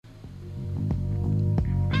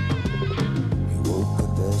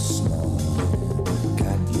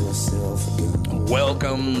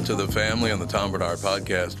Welcome to the family on the Tom Bernard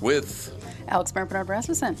Podcast with Alex Brent Bernard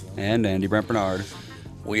Rasmussen. And Andy Brent Bernard.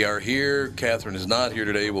 We are here. Catherine is not here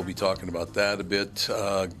today. We'll be talking about that a bit.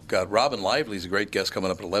 Got Robyn Lively, is a great guest,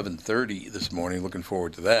 coming up at 11:30 this morning. Looking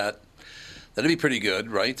forward to that. That'll be pretty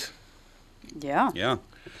good, right? Yeah. Yeah.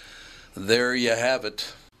 There you have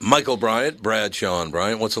it. Michael Bryant, Bradshaw and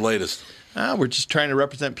Bryant, what's the latest? We're just trying to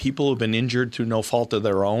represent people who've been injured through no fault of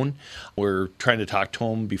their own. We're trying to talk to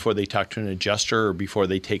them before they talk to an adjuster or before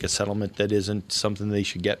they take a settlement that isn't something they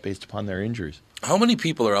should get based upon their injuries. How many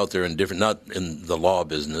people are out there in different, not in the law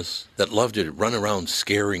business, that love to run around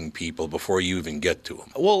scaring people before you even get to them?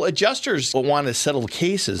 Well, adjusters want to settle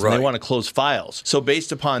cases and they want to close files. So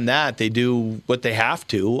based upon that, they do what they have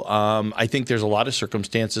to. I think there's a lot of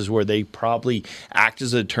circumstances where they probably act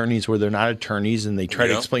as attorneys where they're not attorneys and they try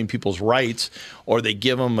to explain people's rights, or they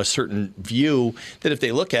give them a certain view that if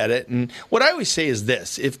they look at it. And what I always say is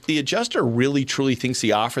this: if the adjuster really truly thinks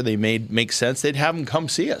the offer they made makes sense, they'd have them come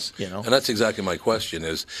see us. And that's exactly my question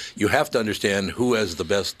is, you have to understand who has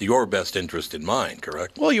your best interest in mind,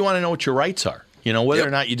 correct? Well, you want to know what your rights are. Whether or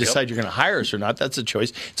not you decide you're going to hire us or not, that's a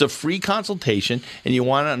choice. It's a free consultation, and you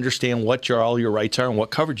want to understand what all your rights are and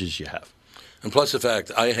what coverages you have. And plus the fact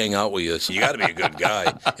I hang out with you, so you got to be a good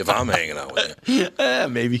guy if I'm hanging out with you.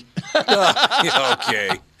 Maybe.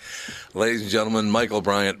 Okay. Ladies and gentlemen, Michael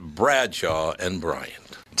Bryant, Bradshaw and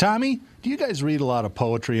Bryant. Tommy, do you guys read a lot of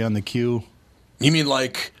poetry on the queue? You mean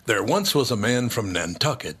like, there once was a man from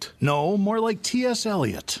Nantucket? No, more like T.S.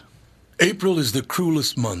 Eliot. April is the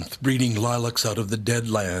cruelest month, breeding lilacs out of the dead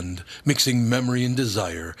land, mixing memory and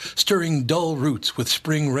desire, stirring dull roots with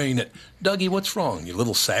spring rain. Dougie, what's wrong? You a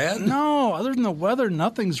little sad? No, other than the weather,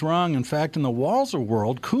 nothing's wrong. In fact, in the Walser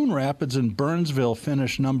world, Coon Rapids and Burnsville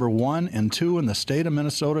finished number 1 and 2 in the state of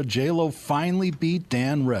Minnesota. J-Lo finally beat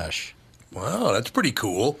Dan Resch. Wow, that's pretty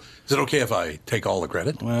cool. Is it okay if I take all the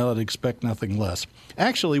credit? Well, I'd expect nothing less.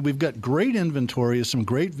 Actually, we've got great inventory of some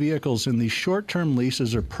great vehicles, and these short-term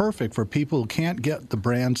leases are perfect for people who can't get the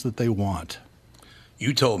brands that they want.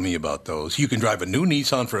 You told me about those. You can drive a new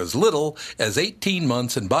Nissan for as little as 18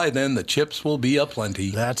 months, and by then the chips will be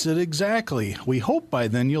aplenty. That's it exactly. We hope by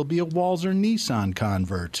then you'll be a Walser Nissan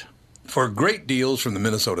convert. For great deals from the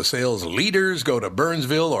Minnesota sales leaders, go to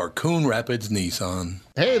Burnsville or Coon Rapids Nissan.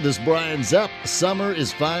 Hey, this is Brian Zepp. Summer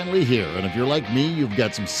is finally here, and if you're like me, you've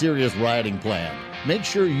got some serious riding planned. Make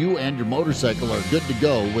sure you and your motorcycle are good to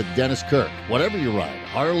go with Dennis Kirk. Whatever you ride,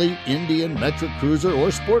 Harley, Indian, Metric Cruiser,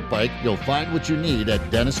 or Sport Bike, you'll find what you need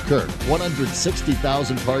at Dennis Kirk.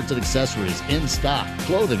 160,000 parts and accessories in stock,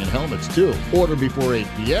 clothing and helmets too. Order before 8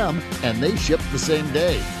 p.m., and they ship the same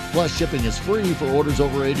day. Plus, shipping is free for orders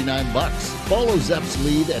over $89. Follow Zepp's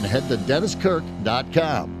lead and head to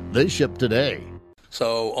DennisKirk.com. They ship today.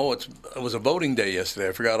 So, it was a voting day yesterday.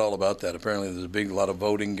 I forgot all about that. Apparently, there's a lot of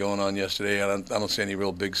voting going on yesterday. I don't see any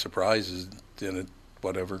real big surprises in it,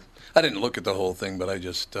 whatever. I didn't look at the whole thing, but I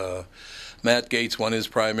just, Matt Gaetz won his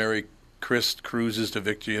primary. Chris cruises to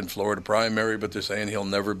victory in Florida primary, but they're saying he'll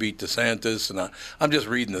never beat DeSantis. And I'm just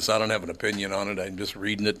reading this. I don't have an opinion on it. I'm just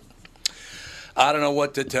reading it. I don't know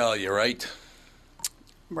what to tell you, right?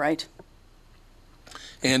 Right.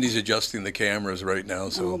 Andy's adjusting the cameras right now.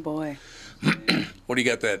 So. Oh, boy. What do you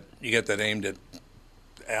got that? You got that aimed at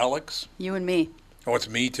Alex? You and me. Oh, it's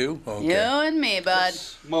me too? Okay. You and me, bud.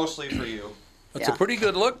 It's mostly for you. That's a pretty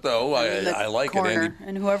good look, though. I like corner, it, Andy.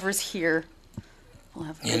 And whoever's here will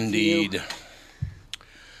have a good Indeed. view.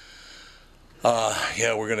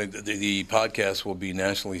 We're gonna. The podcast will be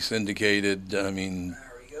nationally syndicated. I mean,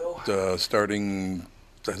 there we go. Starting,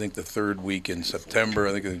 I think, the third week in September.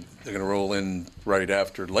 I think they're going to roll in right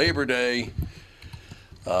after Labor Day.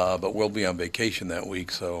 But we'll be on vacation that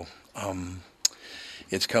week, so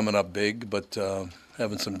it's coming up big. But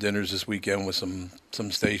having some dinners this weekend with some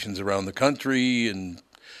stations around the country and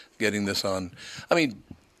getting this on. I mean,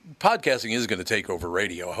 podcasting is going to take over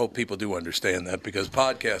radio. I hope people do understand that, because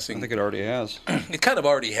podcasting... I think it already has. It kind of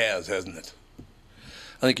already has, hasn't it?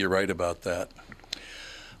 I think you're right about that.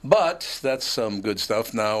 But that's some good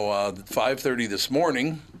stuff. Now, at 5:30 this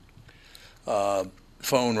morning,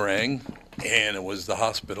 phone rang, and it was the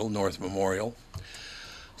hospital, North Memorial.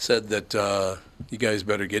 Said that you guys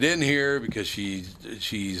better get in here because she's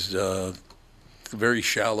very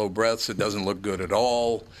shallow breaths. It doesn't look good at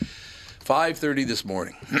all. 5:30 this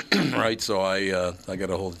morning, right? So I got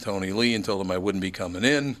a hold of Tony Lee and told him I wouldn't be coming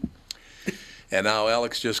in. And now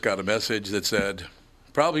Alex just got a message that said,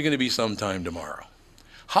 probably going to be sometime tomorrow.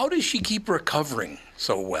 How does she keep recovering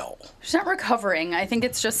so well? She's not recovering. I think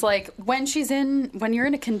it's just like when you're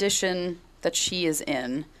in a condition that she is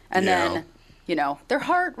in, and then their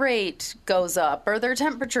heart rate goes up or their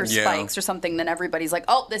temperature spikes or something, then everybody's like,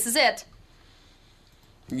 oh, this is it.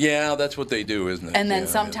 Yeah, that's what they do, isn't it? And then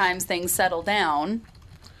sometimes things settle down,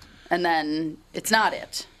 and then it's not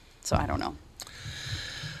it. So I don't know.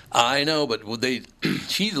 I know, but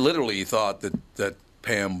she literally thought that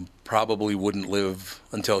Pam probably wouldn't live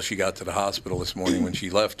until she got to the hospital this morning when she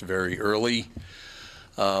left very early.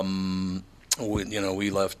 We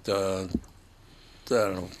left, I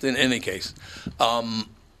don't know, in any case.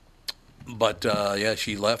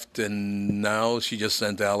 She left, and now she just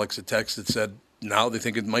sent Alex a text that said, now they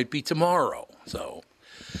think it might be tomorrow. So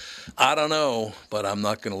I don't know, but I'm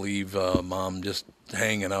not going to leave Mom just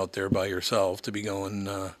hanging out there by herself to be going,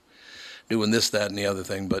 doing this, that, and the other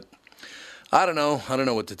thing. But I don't know. I don't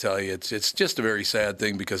know what to tell you. It's just a very sad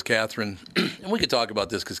thing because Catherine, and we could talk about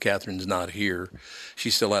this because Catherine's not here.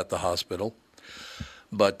 She's still at the hospital.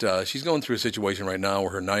 But she's going through a situation right now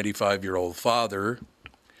where her 95-year-old father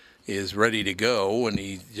is ready to go, and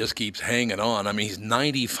he just keeps hanging on. I mean, he's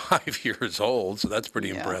 95 years old, so that's pretty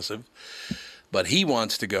impressive. But he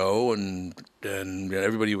wants to go, and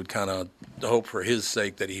everybody would kind of hope for his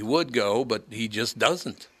sake that he would go, but he just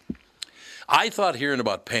doesn't. I thought hearing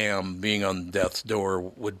about Pam being on death's door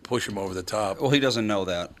would push him over the top. Well, he doesn't know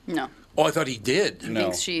that. No. Oh, I thought he did.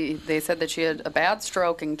 No. They said that she had a bad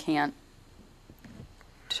stroke and can't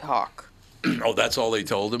talk. Oh, that's all they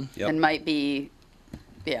told him? Yep. And might be,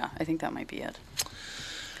 I think that might be it.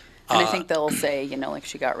 And I think they'll say, like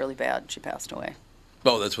she got really bad, she passed away.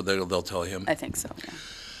 Oh, that's what they'll tell him? I think so, yeah.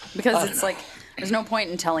 Because it's like, there's no point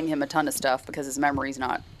in telling him a ton of stuff because his memory's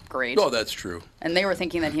not great. Oh, that's true. And they were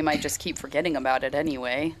thinking that he might just keep forgetting about it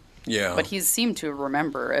anyway. Yeah. But he's seemed to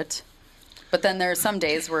remember it. But then there's some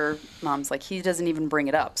days where Mom's like, he doesn't even bring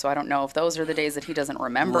it up. So I don't know if those are the days that he doesn't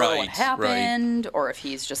remember what happened or if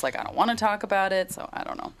he's just like, I don't want to talk about it. So I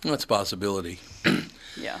don't know. That's a possibility.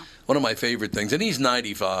 Yeah. One of my favorite things, and he's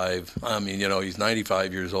 95. I mean, he's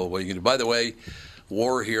 95 years old. What are you going to do? By the way,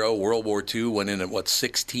 war hero, World War II, went in at,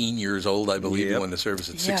 16 years old, I believe. He went into service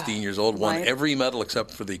at 16 years old. Won every medal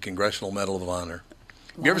except for the Congressional Medal of Honor.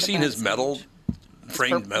 Have you ever seen his medal?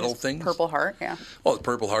 Framed medal things? Purple Heart, yeah. Oh, the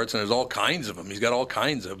Purple Hearts, and there's all kinds of them. He's got all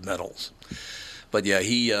kinds of medals. But yeah,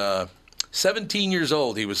 he, 17 years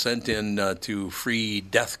old, he was sent in to free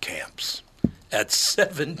death camps at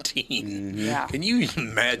 17. Mm-hmm. Yeah. Can you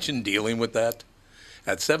imagine dealing with that?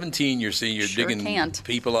 At 17, you're digging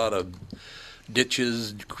people out of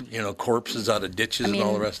ditches, corpses out of ditches and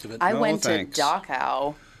all the rest of it. I went to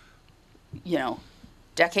Dachau,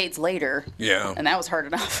 decades later. Yeah. And that was hard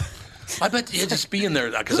enough. I bet just being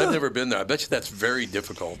there, because I've never been there, I bet you that's very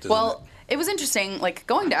difficult, isn't it was interesting. Like,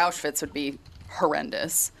 going to Auschwitz would be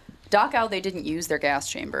horrendous. Dachau, they didn't use their gas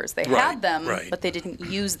chambers. They had them, but they didn't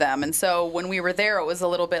use them. And so when we were there, it was a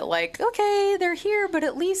little bit like, okay, they're here, but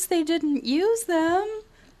at least they didn't use them,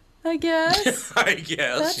 I guess. I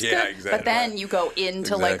guess, That's yeah, good. exactly. But then you go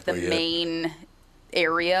into, the main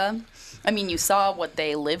area. I mean, you saw what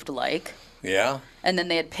they lived like. Yeah. And then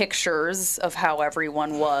they had pictures of how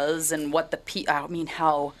everyone was and what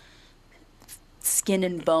how skin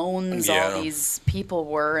and bones all these people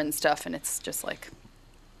were and stuff. And it's just like,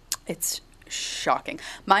 it's shocking.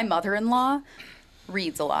 My mother-in-law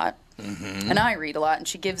reads a lot, and I read a lot, and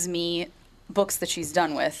she gives me books that she's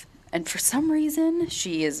done with. And for some reason,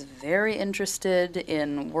 she is very interested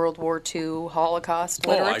in World War II Holocaust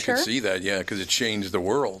literature. Oh, I could see that, yeah, because it changed the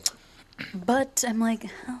world. But I'm like,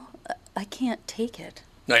 I can't take it.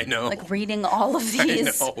 I know. Like, reading all of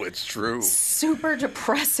these. I know, it's true. Super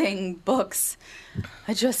depressing books.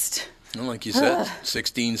 Well, like you said,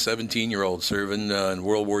 16, 17-year-old serving in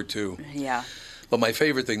World War II. Yeah. But my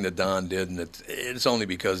favorite thing that Don did, and it's only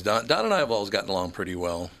because Don and I have always gotten along pretty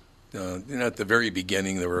well. At the very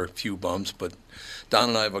beginning, there were a few bumps, but Don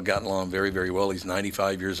and I have gotten along very, very well. He's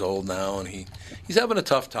 95 years old now, and he's having a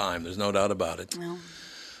tough time. There's no doubt about it. Well.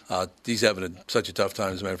 He's having such a tough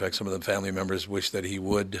time. As a matter of fact, some of the family members wish that he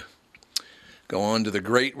would go on to the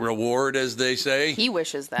great reward, as they say. He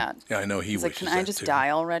wishes that. Yeah, I know he wishes that, can I just die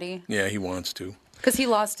already? Yeah, he wants to. Because he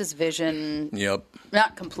lost his vision. Yep.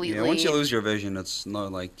 Not completely. Yeah, once you lose your vision, it's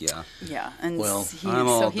not like, Yeah, and he's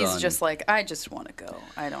done. just like, I just want to go.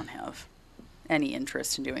 I don't have any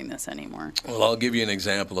interest in doing this anymore. Well, I'll give you an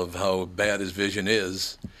example of how bad his vision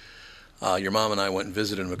is. Your mom and I went and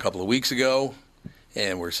visited him a couple of weeks ago,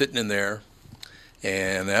 and we're sitting in there,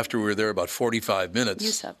 and after we were there about 45 minutes...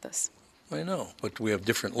 You said this. I know, but we have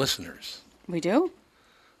different listeners. We do?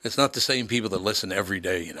 It's not the same people that listen every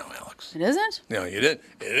day, Alex. It isn't? No, you didn't.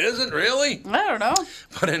 It isn't, really? I don't know.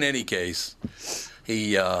 But in any case,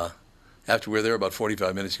 he, after we were there about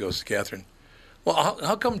 45 minutes, he goes to Catherine, well,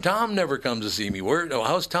 how come Tom never comes to see me?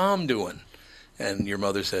 How's Tom doing? And your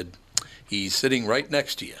mother said, he's sitting right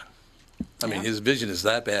next to you. I mean, his vision is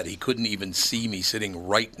that bad, he couldn't even see me sitting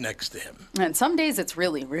right next to him. And some days it's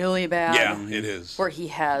really, really bad. Yeah, it is. Where he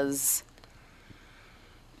has...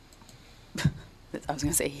 I was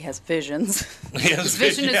going to say he has visions. His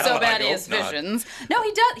vision is so bad he has visions. No,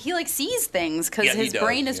 he does. He, sees things because his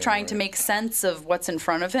brain is trying to make sense of what's in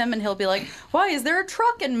front of him, and he'll be like, why is there a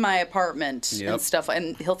truck in my apartment? And stuff.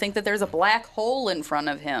 And he'll think that there's a black hole in front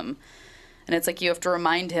of him. And it's like you have to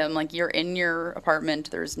remind him, you're in your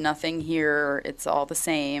apartment, there's nothing here, it's all the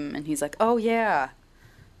same. And he's like, oh, yeah.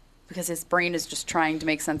 Because his brain is just trying to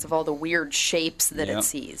make sense of all the weird shapes that it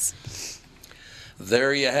sees.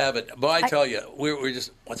 There you have it. But I tell you, we're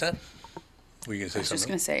just... What's that? Were you going to say something? I was just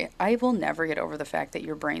going to say, I will never get over the fact that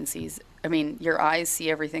your brain sees... I mean, your eyes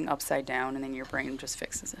see everything upside down, and then your brain just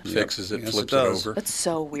fixes it. Fixes it, flips it over. It's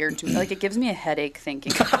so weird to me. It gives me a headache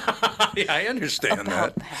thinking yeah, I understand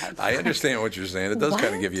that. I understand what you're saying. It does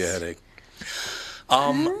kind of give you a headache.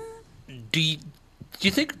 Do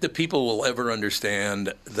you think that people will ever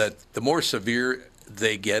understand that the more severe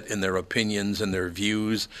they get in their opinions and their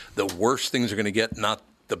views, the worse things are going to get, not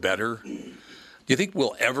the better? Do you think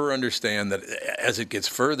we'll ever understand that as it gets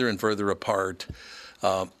further and further apart?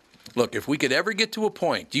 Look, if we could ever get to a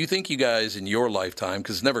point, do you think you guys in your lifetime,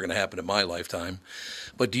 because it's never going to happen in my lifetime,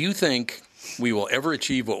 but do you think we will ever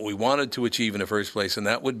achieve what we wanted to achieve in the first place, and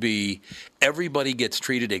that would be everybody gets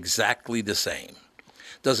treated exactly the same?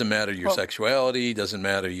 Doesn't matter your sexuality, doesn't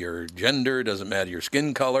matter your gender, doesn't matter your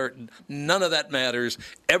skin color. None of that matters.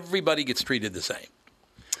 Everybody gets treated the same.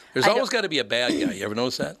 There's always got to be a bad guy. You ever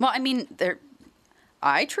notice that? Well, I mean,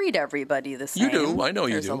 I treat everybody the same. You do. I know you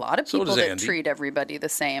do. There's a lot of people that treat everybody the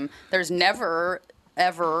same. There's never,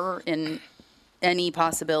 ever in any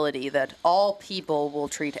possibility that all people will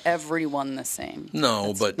treat everyone the same.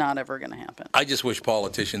 No, but... It's not ever going to happen. I just wish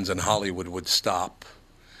politicians in Hollywood would stop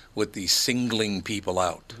with the singling people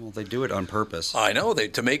out. Well, they do it on purpose. I know,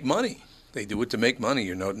 to make money. They do it to make money.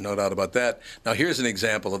 You're no doubt about that. Now, here's an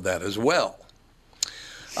example of that as well.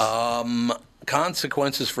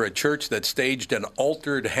 Consequences for a church that staged an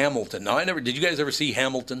altered Hamilton. Now, did you guys ever see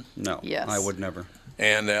Hamilton? No, yes. I would never.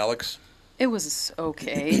 And Alex? It was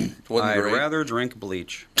okay. I'd rather drink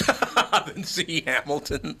bleach than see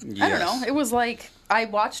Hamilton. Yes. I don't know. It was I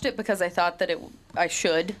watched it because I thought that I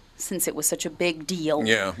should, since it was such a big deal.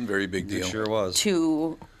 Yeah, very big deal. It sure was.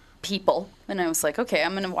 To people. And I was like, okay,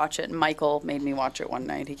 I'm going to watch it. And Michael made me watch it one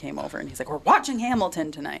night. He came over and he's like, we're watching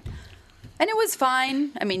Hamilton tonight. And it was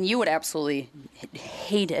fine. I mean, you would absolutely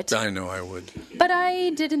hate it. I know I would. But I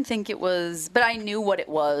didn't think it was... But I knew what it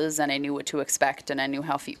was, and I knew what to expect, and I knew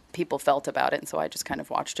how people felt about it. And so I just kind of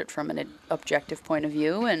watched it from an objective point of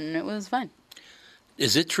view, and it was fine.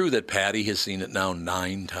 Is it true that Patty has seen it now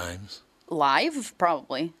 9 times? Live?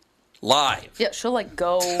 Probably. Live? Yeah, she'll,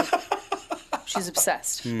 go... She's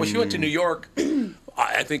obsessed. Well, she went to New York...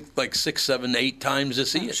 I think 6, 7, 8 times to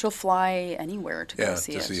see it. She'll fly anywhere to go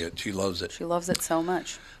see it. Yeah, to see it. She loves it. She loves it so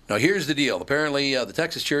much. Now, here's the deal. Apparently, the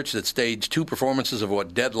Texas church that staged 2 performances of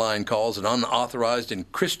what Deadline calls an unauthorized and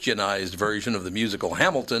Christianized version of the musical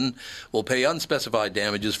Hamilton will pay unspecified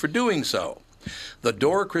damages for doing so. The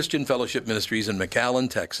Door Christian Fellowship Ministries in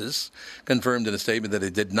McAllen, Texas, confirmed in a statement that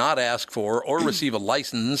it did not ask for or receive a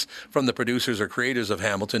license from the producers or creators of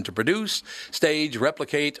Hamilton to produce, stage,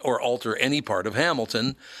 replicate, or alter any part of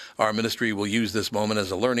Hamilton. Our ministry will use this moment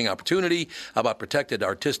as a learning opportunity about protected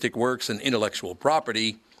artistic works and intellectual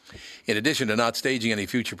property. In addition to not staging any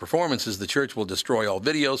future performances, the church will destroy all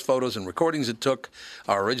videos, photos, and recordings it took.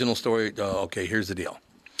 Our original story... okay, here's the deal.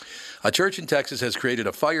 A church in Texas has created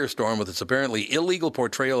a firestorm with its apparently illegal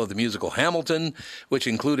portrayal of the musical Hamilton, which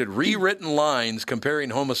included rewritten lines comparing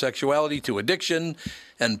homosexuality to addiction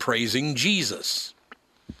and praising Jesus.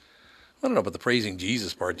 I don't know about the praising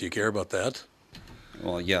Jesus part. Do you care about that?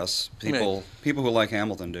 Well, yes. People who like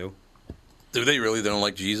Hamilton do. Do they really? They don't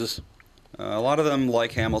like Jesus? A lot of them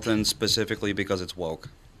like Hamilton specifically because it's woke.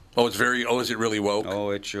 Oh, is it really woke? Oh,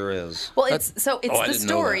 it sure is. Well, it's the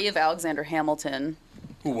story of Alexander Hamilton.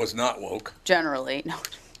 Who was not woke. Generally.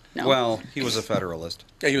 No. Well, he was a Federalist.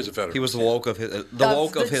 Yeah, he was a Federalist. He was the woke of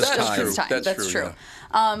his time. That's true.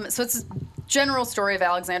 So it's a general story of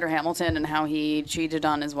Alexander Hamilton and how he cheated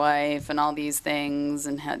on his wife and all these things,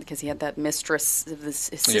 and because he had that mistress, his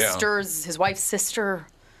sister's, his wife's sister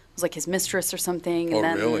was like his mistress or something.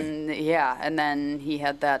 And really? Yeah, and then he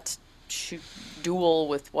had that duel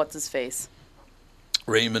with what's his face.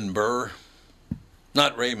 Raymond Burr.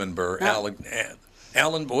 Not Raymond Burr. No.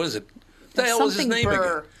 Alan, what is it? The hell was his Something name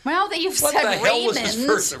Burr. again? Well, that you've What said the hell was his Raymond.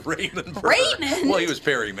 first name? Raymond Burr. Raymond? Well, he was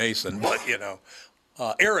Perry Mason, but, you know.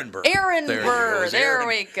 Aaron Burr. Aaron There you Burr. go. It was There Aaron.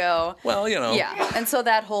 we go. Well, you know. Yeah, and so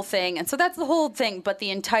that whole thing, and so that's the whole thing, but the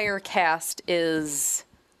entire cast is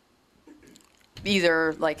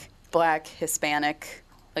either, like, black, Hispanic,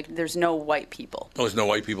 like, there's no white people. Oh, there's no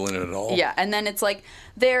white people in it at all? Yeah, and then it's like,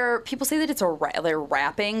 people say that they're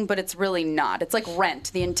rapping, but it's really not. It's like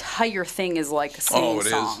Rent. The entire thing is like a singing it is?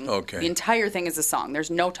 song. Okay. The entire thing is a song. There's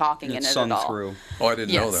no talking in It's it sung at all. through. Oh, I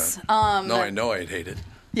didn't know Yes. that. No, I know I'd hate it.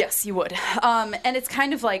 Yes, you would. And it's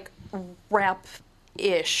kind of like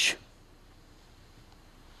rap-ish.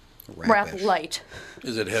 Rap Rap-ish. light.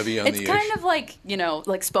 Is it heavy on It's the kind ish? of like,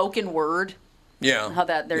 like spoken word. Yeah. How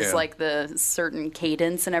that there's yeah. like the certain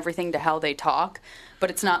cadence and everything to how they talk, but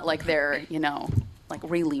it's not like they're, like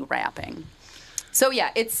really rapping. So yeah,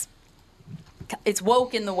 it's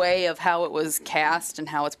woke in the way of how it was cast and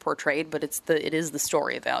how it's portrayed, but it is the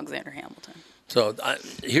story of Alexander Hamilton. So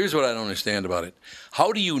here's what I don't understand about it.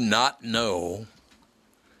 How do you not know,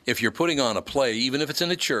 if you're putting on a play, even if it's in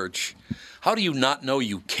a church, how do you not know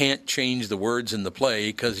you can't change the words in the play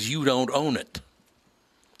because you don't own it?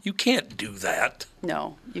 You can't do that.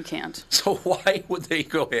 No, you can't. So why would they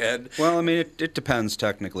go ahead? Well, I mean, it depends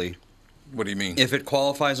technically. What do you mean? If it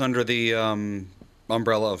qualifies under the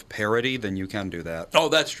umbrella of parody, then you can do that. Oh,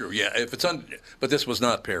 that's true. Yeah, if it's but this was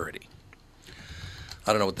not parody.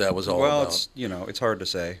 I don't know what that was all Well, about. it's hard to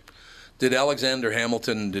say. Did Alexander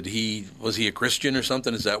Hamilton? Was he a Christian or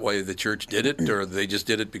something? Is that why the church did it, or they just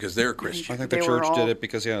did it because they're I Christian? think the They were church all- did it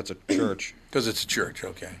because it's a church. Because it's a church.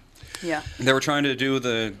 Okay. Yeah. They were trying to do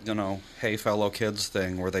the, hey fellow kids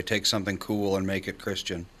thing where they take something cool and make it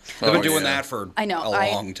Christian. They've been doing yeah. that for I know. a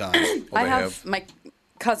long time. I they have have. my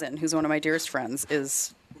cousin, who's one of my dearest friends,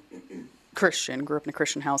 is Christian, grew up in a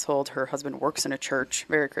Christian household. Her husband works in a church,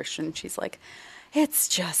 very Christian. She's like,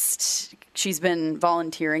 she's been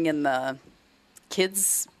volunteering in the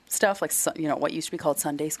kids stuff, like, what used to be called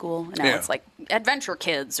Sunday school. And now Yeah. it's like Adventure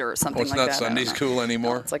Kids or something Oh, it's like not that. I don't Sunday know. school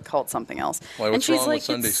anymore? No, it's like called something else. Why, and what's she's wrong like, with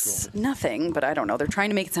Sunday it's school? nothing, but I don't know. They're trying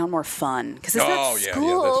to make it sound more fun. Because it's Oh, not yeah,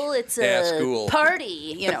 school, that's- it's a school.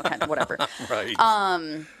 party, kind of whatever. Right.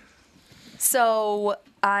 So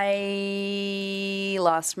I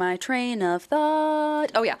lost my train of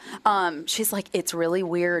thought. Oh yeah. She's like, it's really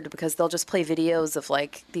weird because they'll just play videos of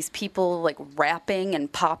like these people like rapping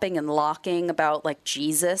and popping and locking about like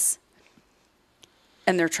Jesus.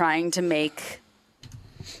 And they're trying to make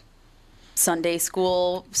Sunday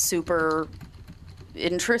school super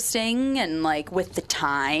interesting and like with the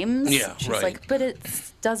times. Yeah, She's right. like, but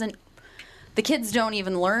the kids don't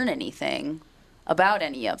even learn anything about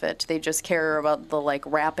any of it. They just care about the like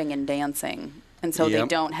rapping and dancing. And so they Yep.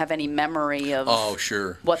 don't have any memory of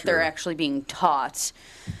what they're actually being taught,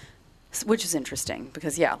 which is interesting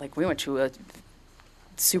because like we went to a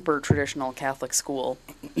super traditional Catholic school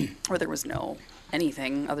where there was no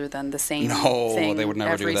anything other than the same thing they would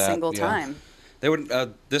never do every that. single Yeah. time. They would.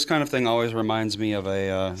 This kind of thing always reminds me of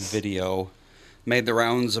a video made the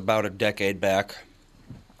rounds about a decade back.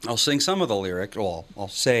 I'll sing some of the lyrics. Well, I'll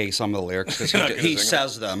say some of the lyrics because You're not gonna he sing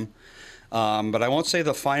says them. But I won't say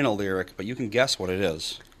the final lyric, but you can guess what it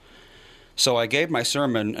is. So I gave my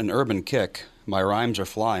sermon an urban kick. My rhymes are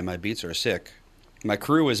fly, my beats are sick. My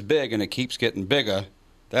crew is big and it keeps getting bigger.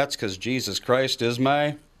 That's because Jesus Christ is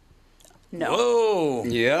my... No. Whoa.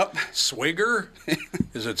 Yep. Swigger?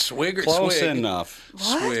 Is it Swigger? Close Swig. enough.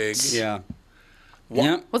 Swig. Yeah. What?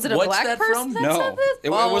 Yep. Was it a What's black that person from? that No, said this? it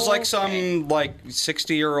was like Okay. some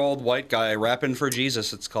 60-year-old white guy rapping for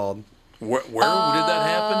Jesus. It's called. Where did that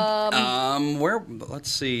happen? Where? Let's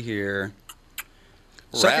see here.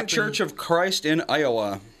 Second Rapping? Church of Christ in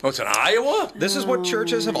Iowa. Oh, it's in Iowa? This is what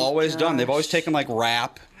churches have always done. They've always taken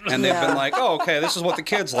rap, and they've been like, "Oh, okay, this is what the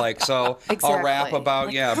kids like, so I'll rap Exactly.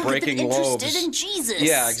 about Like, breaking they're lobes." interested in Jesus.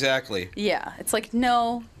 Yeah, exactly. Yeah, it's like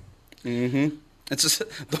no. It's just,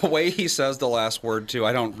 the way he says the last word too.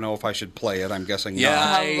 I don't know if I should play it. I'm guessing Yeah,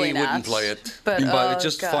 not. I Probably not. wouldn't play it. But It's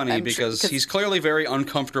just God, funny I'm sure- because 'cause- he's clearly very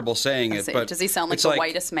uncomfortable saying it. But does he sound like it's the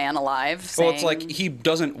whitest man alive? Well, it's saying- like he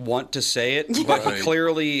doesn't want to say it, but Right. he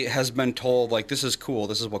clearly has been told this is cool.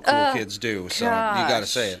 This is what cool kids do. So you got to gosh.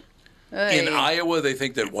 say it. In Hey. Iowa, they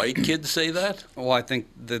think that white kids say that? Well, I think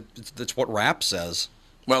that's what rap says.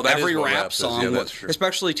 Well, that is Every what rap says. song, Yeah, that's true.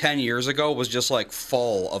 especially 10 years ago, was just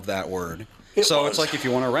full of that word. It so was. it's like if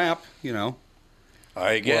you want to rap,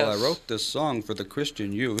 I guess. Well, I wrote this song for the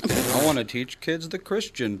Christian youth. I want to teach kids the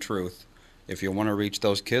Christian truth. If you want to reach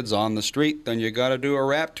those kids on the street, then you got to do a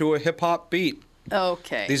rap to a hip hop beat.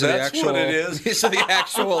 Okay. These are That's the actual. what it is? These are the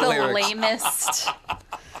actual the lyrics. lamest.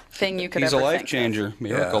 anything you could He's ever a life think changer,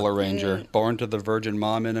 miracle arranger, born to the Virgin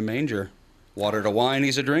Mom in a manger. Water to wine,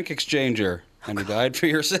 he's a drink exchanger. And he died for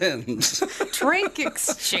your sins. Drink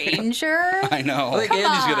exchanger? I know. I think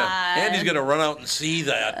Andy's gonna run out and see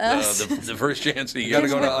that the first chance he Got to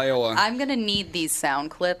gets. go to Iowa. I'm going to need these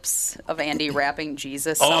sound clips of Andy rapping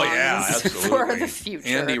Jesus songs Oh yeah, absolutely. for the future.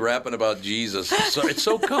 Andy rapping about Jesus. So it's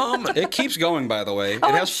so common. It keeps going, by the way. It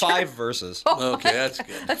I'm has sure. 5 verses. Okay, that's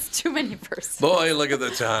good. That's too many verses. Boy, look at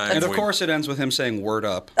the time. And of course, it ends with him saying "word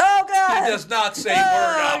up." Oh, God. he does not say word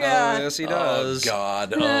up. God. Oh, yes, he does. Oh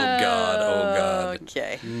God! Oh God! Oh God!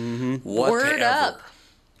 Okay. Whatever. Word up.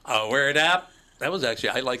 Oh, word up. That was actually,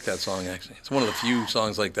 I like that song, actually. It's one of the few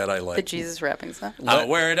songs like that I like. The Jesus rapping song. Oh,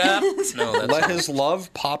 word up. No, that's Let his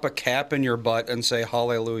love pop a cap in your butt and say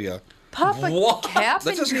hallelujah. Pop a What? cap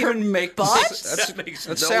That in doesn't your even make butt?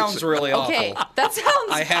 That sounds really Okay, awful. that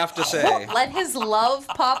sounds... I have to say. Let his love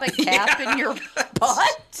pop a cap in your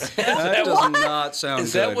butt? That does not sound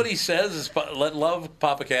Is good. that what he says? Is let love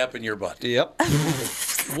pop a cap in your butt? Yep.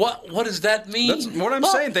 What does that mean? That's what I'm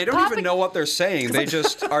Well, saying. They don't pop even a- know what they're saying. They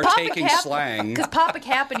just are Pop a taking cap- slang. Because pop a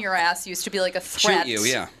cap in your ass used to be like a threat. Shoot you,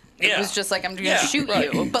 yeah. It was just like, I'm going to Yeah, shoot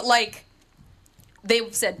right. you. But like, they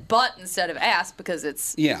said butt instead of ass because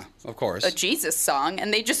it's Yeah, of course. a Jesus song.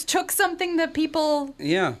 And they just took something that people...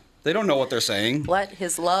 Yeah. They don't know what they're saying. Let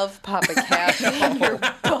his love pop a cap in your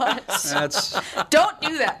butt. That's Don't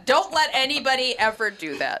do that. Don't let anybody ever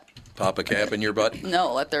do that. Pop a cap in your butt.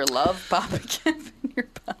 No, let their love pop a cap in your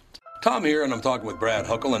butt. Tom here, and I'm talking with Brad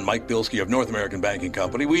Huckle and Mike Bilski of North American Banking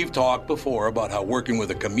Company. We've talked before about how working with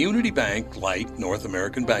a community bank like North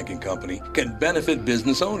American Banking Company can benefit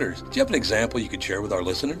business owners. Do you have an example you could share with our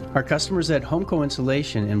listener? Our customers at Homeco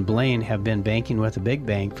Insulation in Blaine have been banking with a big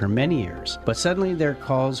bank for many years, but suddenly their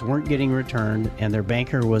calls weren't getting returned and their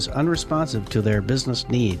banker was unresponsive to their business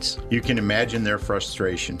needs. You can imagine their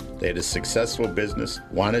frustration. They had a successful business,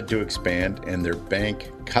 wanted to expand, and their bank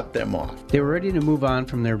cut them off. They were ready to move on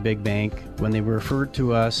from their big bank. When they were referred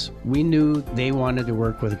to us, we knew they wanted to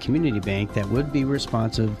work with a community bank that would be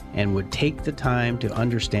responsive and would take the time to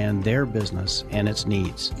understand their business and its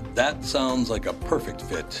needs. That sounds like a perfect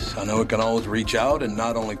fit. I know it can always reach out and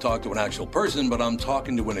not only talk to an actual person, but I'm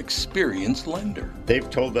talking to an experienced lender. They've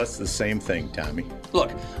told us the same thing, Tommy.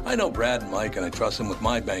 Look, I know Brad and Mike, and I trust them with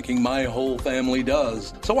my banking. My whole family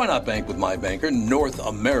does. So why not bank with my banker, North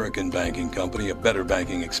American Banking Company, a better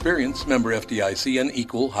banking experience, member FDIC, and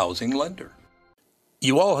equal housing lender.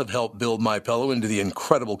 You all have helped build MyPillow into the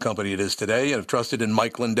incredible company it is today and have trusted in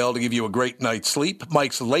Mike Lindell to give you a great night's sleep.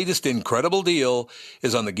 Mike's latest incredible deal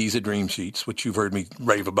is on the Giza Dream Sheets, which you've heard me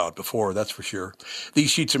rave about before, that's for sure. These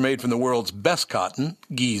sheets are made from the world's best cotton,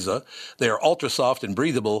 Giza. They are ultra soft and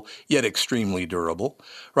breathable, yet extremely durable.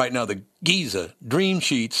 Right now, the Giza Dream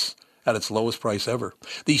Sheets at its lowest price ever.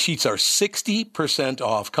 These sheets are 60%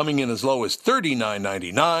 off, coming in as low as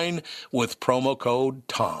 $39.99 with promo code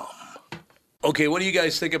TOM. Okay, what do you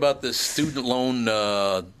guys think about this student loan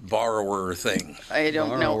borrower thing? I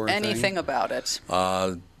don't know Borrower thing. anything about it.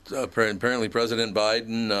 Apparently, President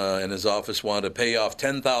Biden and his office want to pay off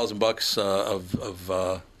 $10,000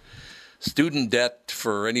 of student debt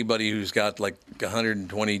for anybody who's got like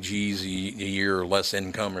 120 G's a year or less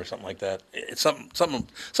income or something like that. It's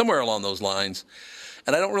somewhere along those lines,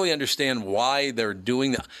 and I don't really understand why they're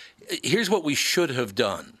doing that. Here's what we should have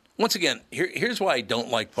done. Once again, here's why I don't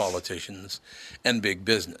like politicians and big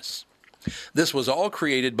business. This was all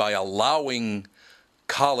created by allowing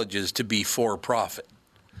colleges to be for profit.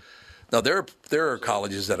 Now, there are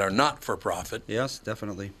colleges that are not for profit. yes,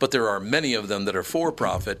 definitely. But there are many of them that are for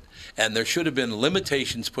profit, and there should have been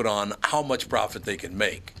limitations put on how much profit they can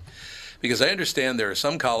make. Because I understand there are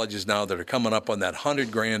some colleges now that are coming up on that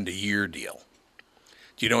 $100,000 a year deal.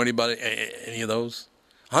 Do you know any of those?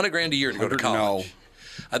 $100,000 a year to go to 100, college. no.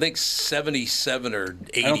 I think 77 or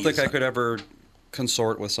 80. I don't think I could ever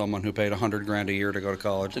consort with someone who paid $100,000 a year to go to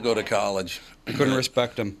college. to go to college. I couldn't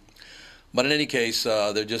respect them. But in any case,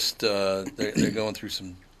 they're just they're going through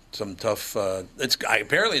some tough.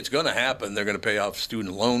 Apparently it's going to happen. They're going to pay off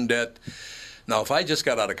student loan debt. Now, if I just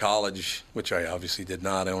got out of college, which I obviously did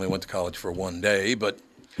not, I only went to college for one day. But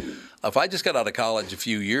if I just got out of college a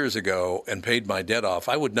few years ago and paid my debt off,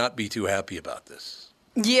 I would not be too happy about this.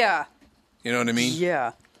 Yeah. You know what I mean?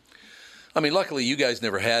 Yeah. I mean, luckily you guys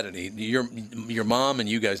never had any. Your mom and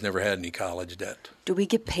you guys never had any college debt. Do we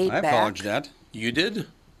get paid I have back? college debt. You did?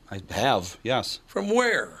 I have, yes. From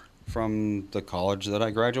where? From the college that I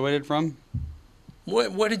graduated from.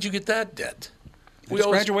 Where did you get that debt? I just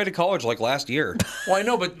graduated college like last year. Well, I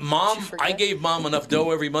know, but Mom, forget? I gave Mom enough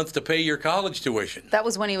dough every month to pay your college tuition. That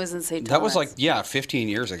was when he was in St. Thomas. That was like, 15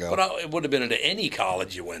 years ago. But it would have been at any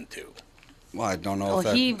college you went to. Well, I don't know Well, if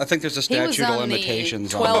that... he- I think there's a he was statute of on the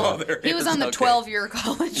limitations 12 on that. there He was is, on the okay. 12-year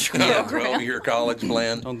college Yeah, program. 12-year college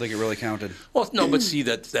plan. I don't think it really counted. Well, no, but see,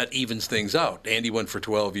 that evens things out. Andy went for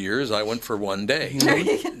 12 years. I went for 1 day.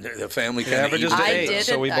 The family kind of average is evens to I eight, did,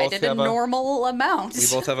 so we I both did a have a- normal amount. We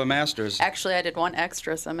both have a master's. Actually, I did one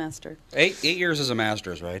extra semester. 8 years is a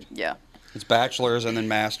master's, right? Yeah. It's bachelor's and then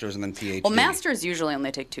master's and then PhD. Well, masters usually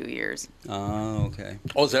only take 2 years. Oh, okay.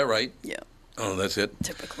 Oh, is that right? Yeah, Oh, that's it.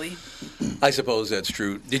 typically. I suppose that's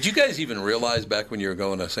true. Did you guys even realize back when you were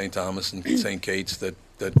going to St. Thomas and St. Kate's that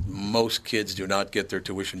most kids do not get their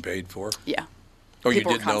tuition paid for? Yeah. Oh, People you did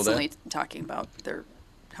were know constantly that? talking about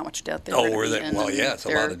how much debt they Oh, were were gonna they? be in Well, and yeah, it's a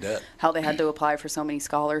lot of debt. How they had to apply for so many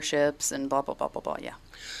scholarships and blah, blah, blah, blah, blah. Yeah.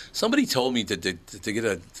 Somebody told me to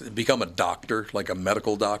become a doctor, like a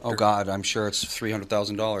medical doctor. Oh, God, I'm sure it's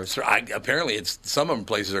 $300,000. So apparently, some of them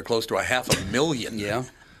places are close to $500,000. Yeah.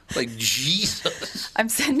 Like, Jesus. I'm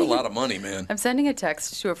sending a lot of money, man. I'm sending a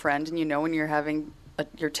text to a friend, and when you're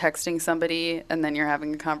you're texting somebody, and then you're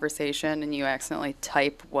having a conversation, and you accidentally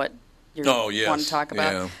type what you want to talk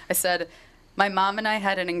about. Yeah. I said, my mom and I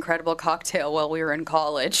had an incredible cocktail while we were in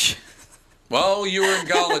college. Well, you were in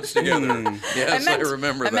college together. Yes, I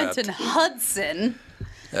remember that. I meant in Hudson.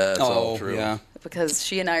 That's all true. Yeah. Because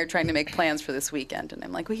she and I are trying to make plans for this weekend, and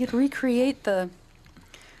I'm like, we could recreate the.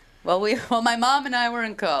 Well, my mom and I were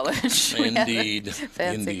in college. We had a Indeed.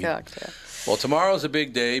 fancy Indeed. cocktail. Well, tomorrow's a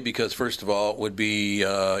big day because, first of all, it would be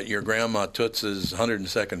your Grandma Toots's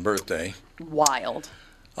 102nd birthday. Wild.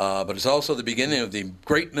 But it's also the beginning of the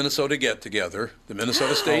great Minnesota get-together, the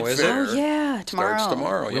Minnesota State is it? Fair. Oh, yeah, tomorrow. Starts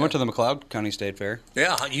tomorrow. We went to the McLeod County State Fair.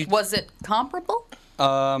 Yeah. Was it comparable?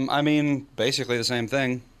 I mean, basically the same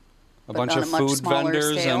thing. A But bunch on of a much food smaller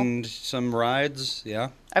vendors scale? and some rides. Yeah.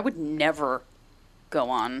 I would never go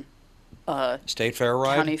on State Fair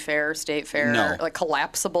ride? county fair, state fair, No. like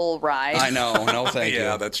collapsible ride. I know. No, thank you.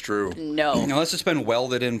 Yeah, that's true. No. Unless it's been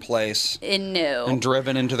welded in place No. and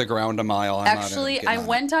driven into the ground a mile. I'm Actually, not getting I on it.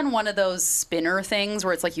 went on one of those spinner things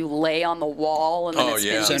where it's like you lay on the wall and then Oh, it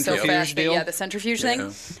yeah. spins you so Centrifuge fast. deal? Yeah, the centrifuge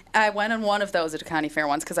thing. I went on one of those at a county fair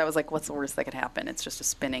once because I was like, what's the worst that could happen? It's just a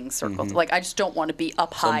spinning circle. Like, I just don't want to be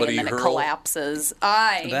up high Somebody and then it hurl? collapses.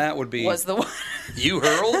 That would be- was the one. You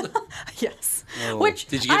hurled? Yes. Oh. Which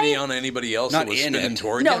Did you get any on anybody else Not that was in spinning it.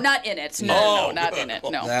 toward No, you? not in it. No, Oh, no, not in it.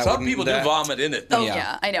 No. That Some wouldn't- people do that- vomit in it. Oh Yeah.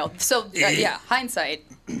 yeah, I know. So yeah, hindsight.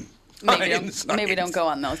 Hindsight. Maybe don't go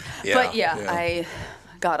on those. Yeah, But yeah, yeah. I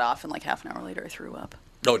got off and like half an hour later I threw up.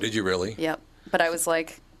 Oh, did you really? Yep. But I was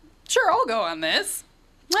like, sure, I'll go on this.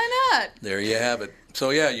 Why not? There you have it.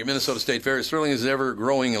 So, yeah, your Minnesota State Fair, as thrilling as ever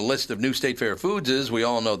growing a list of new State Fair foods is, we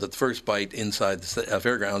all know that the first bite inside the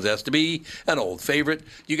fairgrounds has to be an old favorite. Do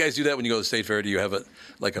you guys do that when you go to the State Fair? Do you have a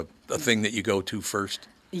thing that you go to first?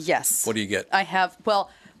 Yes. What do you get? I have. Well,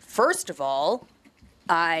 first of all,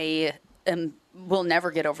 will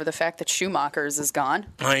never get over the fact that Schumacher's is gone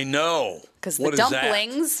I know. because the What is that?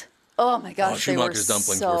 dumplings. Oh my gosh, they were Schumacher's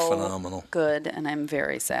dumplings so were phenomenal. good, and I'm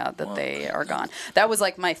very sad that they are gone. That was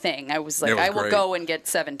like my thing. I was like, It was I will great. go and get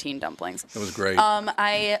 17 dumplings. It was great.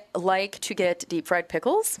 I like to get deep fried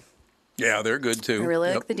pickles. Yeah, they're good, too. I really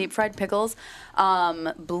Yep. like the deep fried pickles.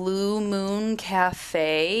 Blue Moon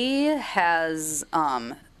Cafe has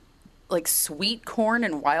like sweet corn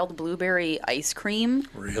and wild blueberry ice cream.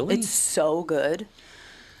 Really? It's so good.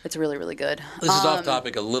 It's really, really good. This is off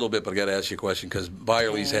topic a little bit, but I got to ask you a question because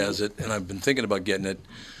Byerly's has it, and I've been thinking about getting it.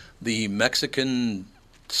 The Mexican,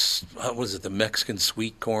 what is it? The Mexican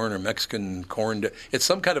sweet corn or Mexican corn? It's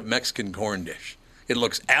some kind of Mexican corn dish. It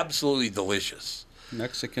looks absolutely delicious.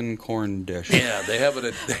 Mexican corn dish. Yeah, they have it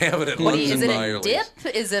at What Lunds is and it? A Byerly's.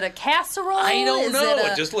 dip? Is it a casserole? I don't Is know.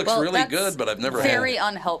 It It just looks really that's good, but I've never had very it.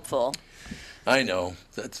 unhelpful. I know.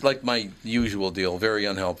 That's like my usual deal. Very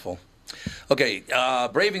unhelpful. Okay,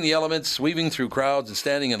 braving the elements, weaving through crowds, and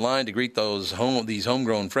standing in line to greet these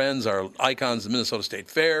homegrown friends are icons of the Minnesota State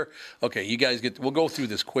Fair. Okay, you guys we'll go through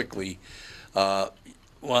this quickly.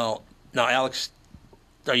 Well, now, Alex,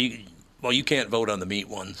 you can't vote on the meat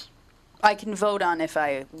ones. I can vote on if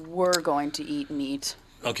I were going to eat meat,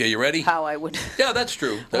 Okay, you ready? how I would. Yeah, that's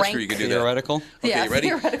true. That's true. You can do that. Theoretical. Okay, yeah, you ready?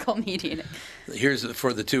 theoretical meat eating. Here's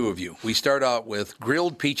for the two of you. We start out with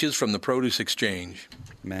grilled peaches from the Produce Exchange.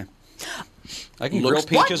 Meh. I can Looks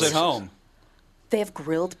grill peaches delicious. at home. They have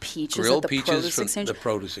grilled peaches Grilled at the peaches produce from exchange. the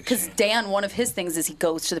produce Because exchange. Dan, one of his things is he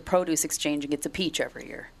goes to the produce exchange and gets a peach every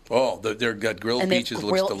year. Oh, they've got grilled And they've peaches.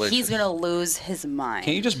 Looks delicious. He's going to lose his mind.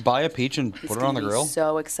 Can't you just buy a peach and He's put it on the gonna be grill?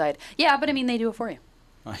 So excited. Yeah, but I mean, they do it for you.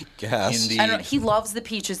 I guess. Indeed. I don't know. He loves the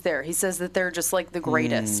peaches there. He says that they're just like the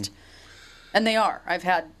greatest. And they are. I've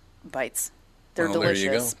had bites. They're Well, there you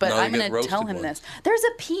delicious. go. But Now you I'm get going to roasted tell him ones. this. There's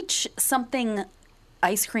a peach something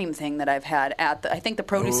ice cream thing that I've had at I think the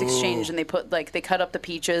produce exchange, and they put like they cut up the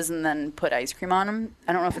peaches and then put ice cream on them.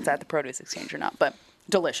 I don't know if it's at the produce exchange or not, but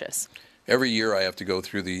delicious. Every year I have to go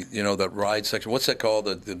through that ride section. What's that called?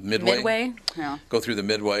 The Midway? Midway? Yeah. Go through the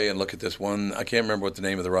Midway and look at this one. I can't remember what the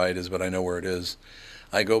name of the ride is, but I know where it is.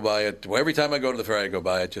 I go by it. Well, every time I go to the fair, I go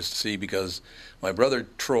by it just to see, because my brother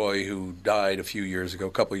Troy, who died a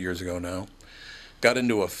couple of years ago now, got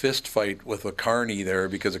into a fist fight with a carny there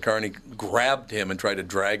because a carny grabbed him and tried to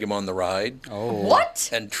drag him on the ride. Oh. What?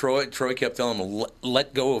 And Troy kept telling him,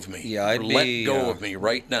 let go of me. Yeah, I'd let be, go of me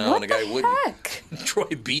right now. What and the guy the wouldn't. heck? Troy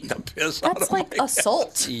beat the piss out of That's him. like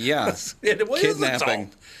assault. Yeah. It was Kidnapping.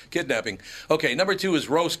 assault. Kidnapping. Okay, number 2 is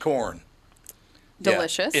roast corn.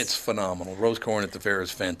 Delicious. Yeah, it's phenomenal. Roast corn at the fair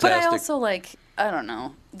is But fantastic. I also I don't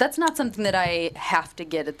know. That's not something that I have to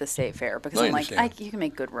get at the state fair because I I'm like, understand. you can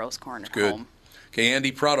make good roast corn at Good. home. Okay,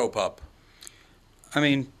 Andy, Prado Pup. I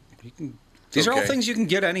mean, these are all okay. things you can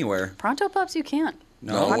get anywhere. Pronto Pups, you can't.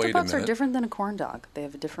 No, Pronto wait a Pups are minute. different than a corn dog. They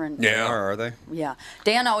have a different. Yeah. Are they? Yeah.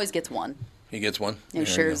 Dan always gets one. He gets one. And There you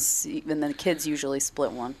shares, and the kids usually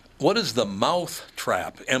split one. go. What is the mouth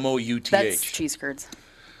trap? MOUTH. That's cheese curds.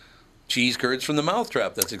 Cheese curds from the mouth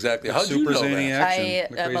trap. That's exactly. How'd you Super know zany that? action. I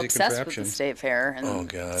The am crazy obsessed contraption. with the state fair, and Oh,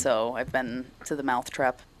 God. so I've been to the mouth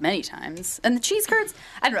trap many times. And the cheese curds,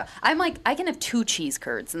 I don't know. I'm like, I can have 2 cheese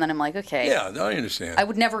curds, and then I'm like, okay. Yeah, I understand. I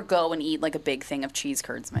would never go and eat like a big thing of cheese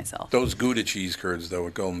curds myself. Those Gouda cheese curds, though,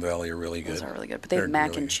 at Golden Valley are really good. Those are really good, but they They're have mac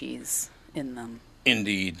really and good. cheese in them.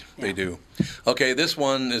 Indeed, they Yeah. do. Okay, this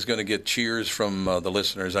one is going to get cheers from the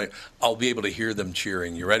listeners. I'll be able to hear them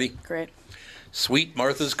cheering. You ready? Great. Sweet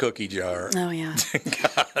Martha's Cookie Jar. Oh yeah.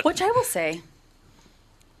 Which I will say,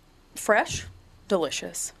 fresh,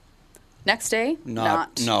 delicious. Next day,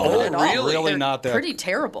 not no. good Oh, at all. really? Really They're not that- pretty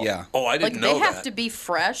terrible. Yeah. Oh, I didn't like, know they have that. to be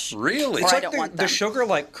fresh. Really? Or It's I like don't want the them. sugar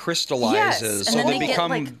crystallizes, Yes, and so then they they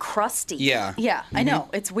become. get like crusty. Yeah. Yeah, I know.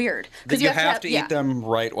 It's weird. you have to eat them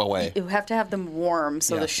right away. You have to have them warm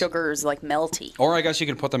so the Yes. sugar is like melty. Or I guess you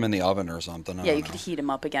can put them in the oven or something. I Yeah, don't you know. could heat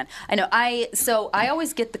them up again. I know. I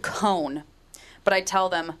always get the cone, but I tell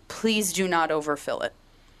them, please do not overfill it.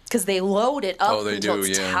 Because they load it up Oh, they until do,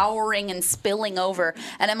 it's yeah. towering and spilling over.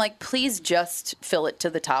 And I'm like, please just fill it to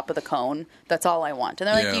the top of the cone. That's all I want. And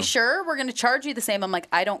they're like, Yeah. you sure? We're going to charge you the same. I'm like,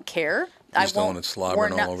 I don't care. just don't won't. want it slobbering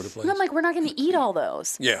we're all not- over the place. And I'm like, we're not going to eat all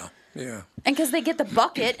those. Yeah, yeah. And because they get the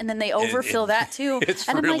bucket and then they overfill that too. it's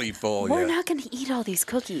and I'm really like, full, We're yeah. not going to eat all these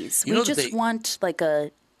cookies. You We know that just they- want like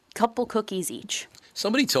a couple cookies each.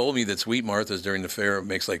 Somebody told me that Sweet Martha's during the fair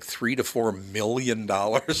makes like $3 to $4 million. It's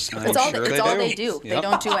I'm all, sure it's they all do. they do. They Yep.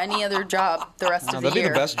 don't do any other job the rest of the That'd be year.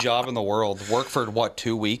 the best job in the world. Work for what,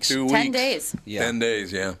 2 weeks? 2 10 weeks. days. Yeah. 10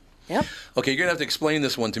 days, yeah. Yep. Okay, you're going to have to explain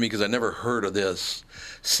this one to me because I never heard of this.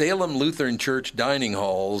 Salem Lutheran Church Dining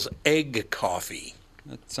Hall's egg coffee.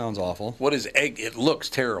 That sounds awful. What is egg? It looks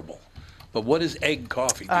terrible. But what is egg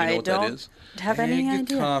coffee? Do you know I what don't that is? have any Egg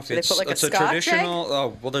idea. coffee. Do they put like it's a a Scotch traditional. egg?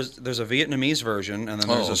 Oh, well, there's a Vietnamese version, and then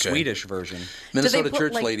there's a okay. Swedish version. Minnesota put,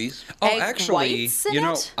 Church like, ladies. Oh, Egg actually, whites in you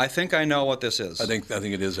know, it? I think I know what this is. I think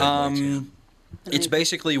it is egg whites, yeah. It's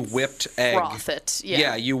basically whipped egg. Froth it. Yeah.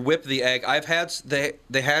 Yeah, you whip the egg. I've had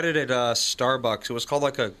they had it at Starbucks. It was called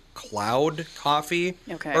like a cloud coffee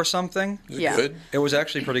Okay. or something. Is it Yeah. good? It was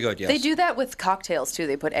actually pretty good. Yes. They do that with cocktails too.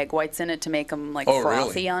 They put egg whites in it to make them like Oh,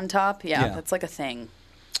 frothy really? on top. Yeah, Yeah. that's like a thing.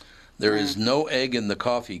 There is no egg in the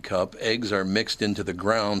coffee cup. Eggs are mixed into the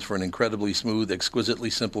grounds for an incredibly smooth, exquisitely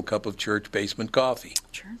simple cup of church basement coffee.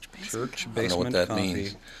 Church basement. Church I don't basement know what that coffee.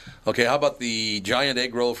 means. Okay, how about the giant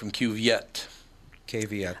egg roll from Cuvette?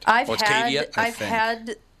 Caveat. What's caveat? I've think.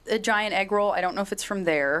 had a giant egg roll. I don't know if it's from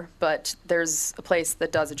there, but there's a place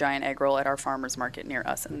that does a giant egg roll at our farmers market near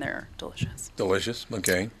us, and they're delicious. Delicious.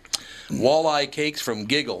 Okay. Walleye cakes from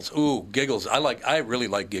Giggles. Ooh, Giggles. I really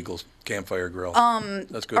like Giggles Campfire Grill.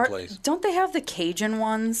 That's a good place. Don't they have the Cajun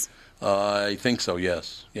ones? I think so.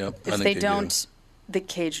 Yes. Yep. I If think they do. don't, the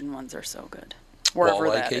Cajun ones are so good. Wherever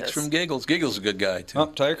Walleye that cakes is. from Giggles. Giggles is a good guy too. Oh,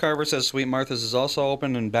 Tire Carver says Sweet Martha's is also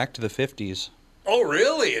open and back to the 50s. Oh,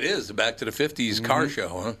 really? It is the Back to the 50s car show,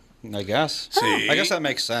 huh? I guess. See? I guess that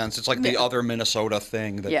makes sense. It's like the other Minnesota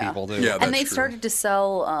thing that Yeah. people do. Yeah, and they that's true. started to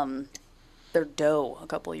sell their dough a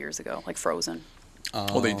couple of years ago, like frozen.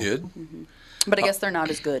 Oh, they did? But I guess they're not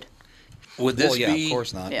as good. Would this yeah, be? of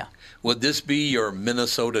course not. Yeah. Would this be your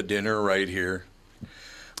Minnesota dinner right here?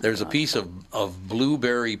 There's a piece of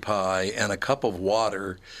blueberry pie and a cup of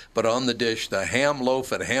water, but on the dish, the ham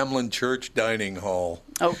loaf at Hamlin Church Dining Hall.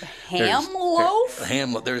 Oh, loaf?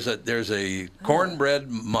 There's a cornbread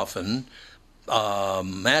muffin,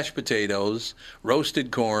 mashed potatoes,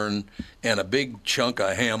 roasted corn, and a big chunk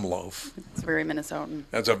of ham loaf. It's very Minnesotan.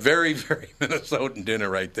 That's a very, very Minnesotan dinner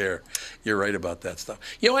right there. You're right about that stuff.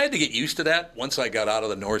 I had to get used to that once I got out of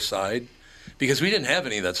the north side, because we didn't have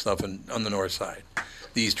any of that stuff on the north side.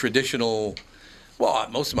 These traditional, well,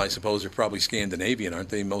 most of them, I suppose, are probably Scandinavian, aren't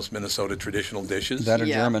they? Most Minnesota traditional dishes. That or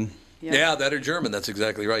German. Yeah, that or German. That's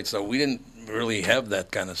exactly right. So we didn't really have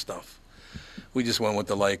that kind of stuff. We just went with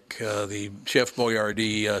the Chef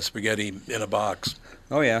Boyardee spaghetti in a box.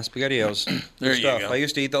 Oh, yeah, SpaghettiOs. There you go. I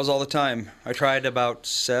used to eat those all the time. I tried about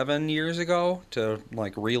 7 years ago to,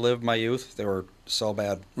 relive my youth. They were so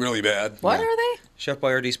bad. Really bad. What are they? Chef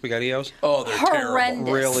Boyardee SpaghettiOs. Oh, they're Horrendous.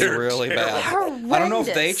 terrible. Really, They're really bad. Horrendous. I don't know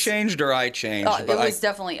if they changed or I changed, Oh, it but was I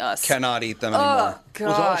definitely us. cannot eat them anymore. Oh, God. It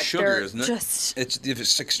was all sugar, they're isn't it? Just,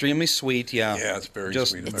 It's extremely sweet, yeah. Yeah, it's very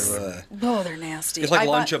Just, sweet. they're nasty. It's like I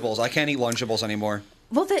bought- Lunchables. I can't eat Lunchables anymore.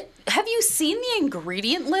 Well, have you seen the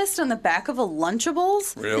ingredient list on the back of a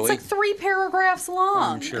Lunchables? Really? It's like 3 paragraphs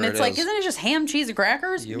long. I'm sure and it's it like, is. isn't it just ham, cheese, and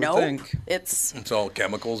crackers? You would nope. think. It's It's all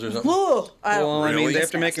chemicals or something? Well, Well, I mean, Really? they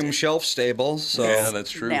have to make them Nasty. shelf stable, so Yeah,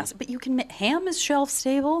 that's true. nasty. But you can ham is shelf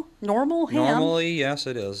stable. Normal ham. normally, yes,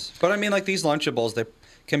 it is. But I mean, like these Lunchables, they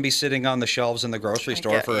can be sitting on the shelves in the grocery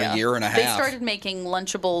store for Yeah. a year and a half. They started making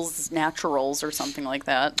Lunchables Naturals or something like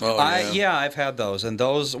that. Oh, Yeah, I've had those, and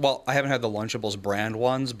those. Well, I haven't had the Lunchables brand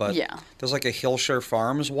ones, but Yeah. there's like a Hillshire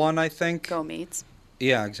Farms one, I think. Go meats.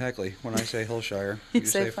 Yeah, exactly. When I say Hillshire, You you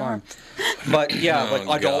say say farm. But yeah, Oh,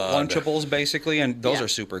 like adult God. Lunchables basically, and those Yeah. are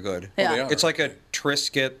super good. Yeah. they are. It's like a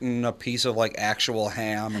Triscuit and a piece of like actual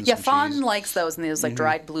ham and Yeah, some Fawn cheese. likes those, and there's like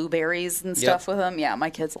dried blueberries and stuff with them. Yeah, my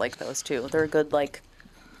kids like those too. They're a good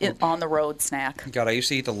on the road snack. God, I used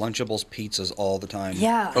to eat the Lunchables pizzas all the time.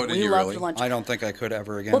 Yeah, Oh, did we you loved really? lunch. I don't think I could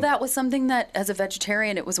ever again. Well, that was something that, as a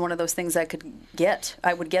vegetarian, it was one of those things I could get.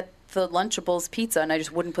 I would get the Lunchables pizza, and I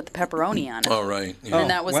just wouldn't put the pepperoni on it. Oh, right. Yeah. And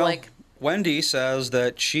that was well, like, Wendy says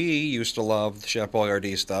that she used to love the Chef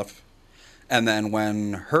Boyardee stuff. And then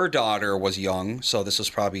when her daughter was young, so this was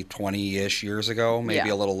probably 20-ish years ago, maybe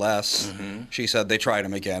Yeah. a little less, Mm-hmm. she said they tried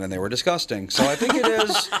them again and they were disgusting. So I think it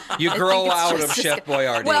is, you I grow think it's out of just Chef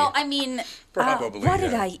Boyardee. well, I mean, Probably, what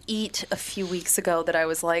did yeah. I eat a few weeks ago that I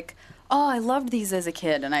was like, oh, I loved these as a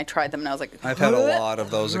kid, and I tried them, and I was like, I've had a "What? lot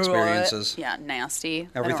of those What?" experiences. Yeah, nasty.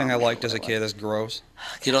 Everything I don't liked as a remember kid what is gross.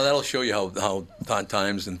 That'll show you how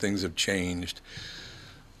times and things have changed.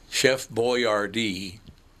 Chef Boyardee.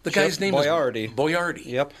 The Chef guy's name Boyardee. is Boyardee.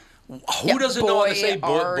 Yep. Who Yeah, doesn't know how to say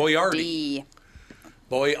Boyardee? Boyardee.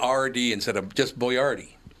 Boyardee instead of just Boyardee.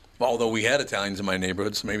 Although we had Italians in my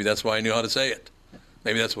neighborhood, so maybe that's why I knew how to say it.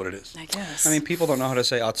 Maybe that's what it is. I guess. I mean, people don't know how to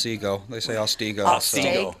say Otsego. They say Ostigo.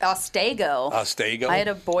 Ostigo. Ostego. Ostego? I had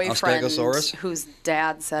a boyfriend Ostegosaurus? whose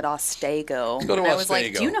dad said Ostego. Go to and I was like,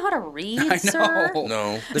 Ostego. do you know how to read, I sir? know.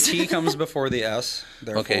 No. The T comes before the S.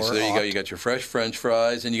 Therefore, Okay, so there you go. ought. You got your fresh French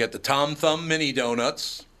fries, and you got the Tom Thumb mini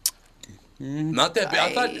donuts. Not that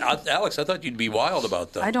bad. Alex, I thought you'd be wild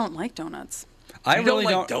about that. I don't like donuts. I You really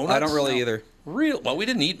don't don't. like donuts? I don't really No. either. Real? Well, we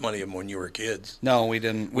didn't eat many of them when you were kids. No, we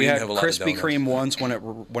didn't. We didn't had have a lot of Krispy donuts. Kreme once when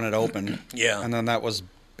it opened. Yeah. and then that was That was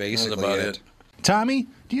basically about it. it. Tommy,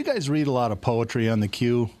 do you guys read a lot of poetry on the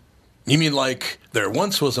queue? You mean like, there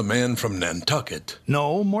once was a man from Nantucket.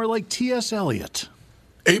 No, more like T.S. Eliot.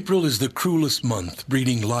 April is the cruelest month,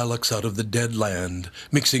 breeding lilacs out of the dead land,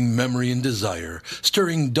 mixing memory and desire,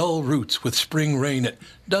 stirring dull roots with spring rain.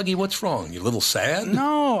 Dougie, what's wrong? You a little sad?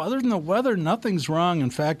 No, other than the weather, nothing's wrong.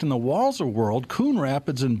 In fact, in the Walser world, Coon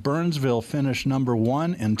Rapids and Burnsville finished number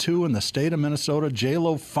 1 and 2 in the state of Minnesota.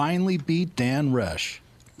 J-Lo finally beat Dan Resch.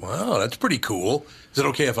 Wow, that's pretty cool. Is it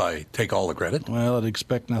okay if I take all the credit? Well, I'd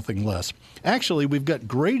expect nothing less. Actually, we've got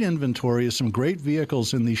great inventory of some great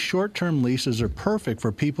vehicles, and these short-term leases are perfect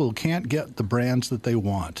for people who can't get the brands that they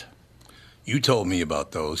want. You told me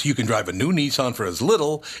about those. You can drive a new Nissan for as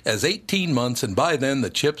little as 18 months, and by then the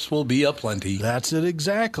chips will be aplenty. That's it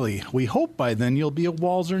exactly. We hope by then you'll be a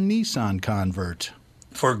Walser Nissan convert.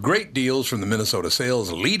 For great deals from the Minnesota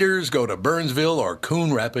sales leaders, go to Burnsville or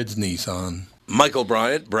Coon Rapids Nissan. Michael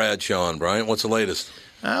Bryant, Brad Sean. Bryant, what's the latest?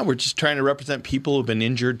 We're just trying to represent people who've been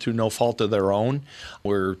injured through no fault of their own.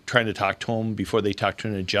 We're trying to talk to them before they talk to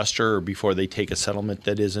an adjuster or before they take a settlement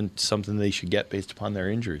that isn't something they should get based upon their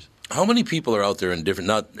injuries. How many people are out there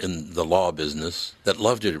not in the law business, that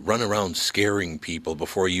love to run around scaring people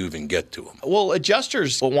before you even get to them? Well,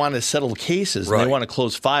 adjusters want to settle cases and Right. they want to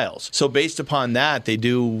close files. So based upon that, they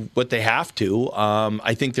do what they have to.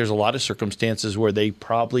 I think there's a lot of circumstances where they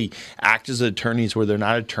probably act as attorneys where they're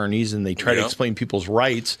not attorneys, and they try to explain people's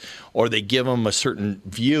rights, or they give them a certain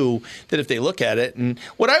view that if they look at it. And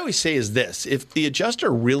what I always say is this: if the adjuster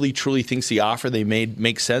really truly thinks the offer they made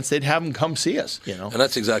makes sense, they'd have them come see us. And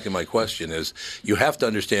that's exactly my question: is you have to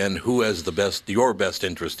understand who has your best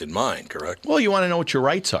interest in mind, correct? Well, you want to know what your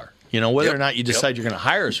rights are. Whether Yep. or not you decide you're going to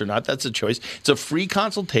hire us or not, that's a choice. It's a free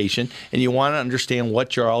consultation, and you want to understand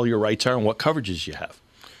what all your rights are and what coverages you have.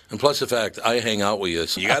 And plus the fact I hang out with you,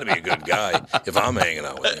 so you got to be a good guy if I'm hanging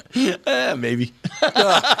out with you. Maybe.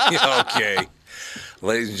 Okay.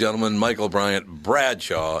 Ladies and gentlemen, Michael Bryant,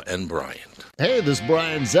 Bradshaw, and Bryant. Hey, this is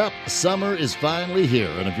Brian Zepp. Summer is finally here,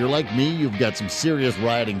 and if you're like me, you've got some serious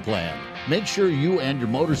riding planned. Make sure you and your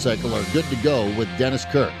motorcycle are good to go with Dennis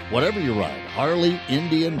Kirk. Whatever you ride, Harley,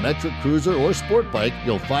 Indian, Metric Cruiser, or Sport Bike,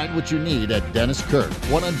 you'll find what you need at Dennis Kirk.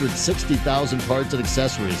 160,000 parts and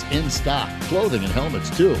accessories in stock. Clothing and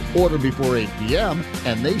helmets, too. Order before 8 p.m.,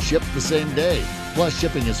 and they ship the same day. Plus,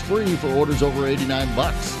 shipping is free for orders over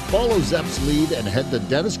 $89. Follow Zepp's lead and head to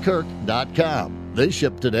DennisKirk.com. They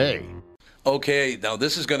ship today. Okay, now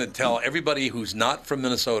this is going to tell everybody who's not from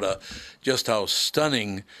Minnesota just how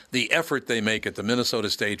stunning the effort they make at the Minnesota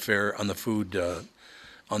State Fair on the food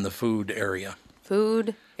area.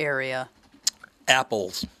 Food area.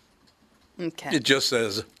 Apples. Okay. It just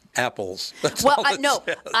says apples. That's Well, all it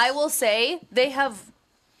says. I will say they have,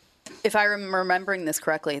 if I'm remembering this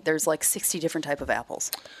correctly, there's like 60 different type of apples.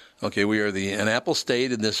 Okay, we are an apple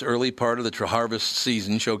state in this early part of the harvest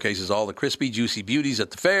season. Showcases all the crispy, juicy beauties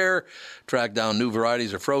at the fair. Track down new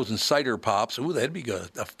varieties of frozen cider pops. Ooh, that'd be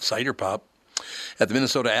good, a cider pop. At the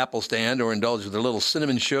Minnesota Apple Stand, or indulge with a little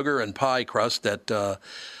cinnamon sugar and pie crust at the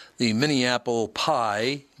mini apple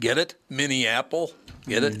pie. Get it? Mini apple?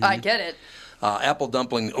 Get it? I get it. Apple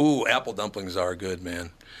dumpling. Ooh, apple dumplings are good,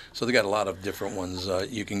 man. So they got a lot of different ones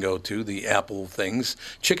you can go to, the apple things.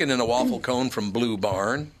 Chicken in a waffle cone from Blue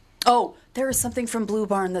Barn. Oh, there is something from Blue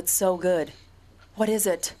Barn that's so good. What is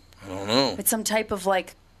it? I don't know. It's some type of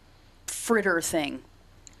like fritter thing.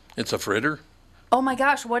 It's a fritter? Oh my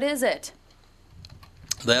gosh, what is it?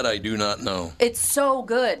 That I do not know. It's so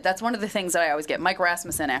good. That's one of the things that I always get. Mike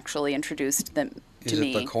Rasmussen actually introduced them to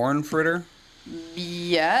me. Is it the corn fritter?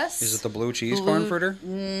 Yes. Is it the blue cheese corn fritter?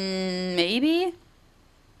 Maybe.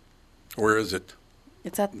 Where is it?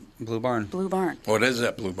 It's at Blue Barn. Blue Barn. Oh, it is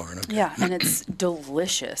at Blue Barn. Okay. Yeah, and it's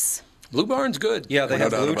delicious. Blue Barn's good. Yeah, they No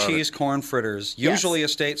have doubt blue about cheese it. corn fritters. Yes. Usually a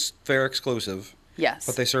state fair exclusive. Yes.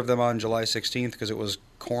 But they served them on July 16th because it was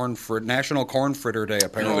National Corn Fritter Day,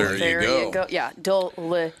 apparently. Oh, there you go. Yeah,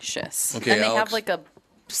 delicious. Okay, and they Alex. have like a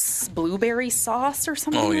blueberry sauce or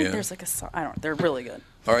something. Oh, yeah. There's like a sauce. I don't know. They're really good.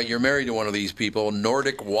 All right, you're married to one of these people,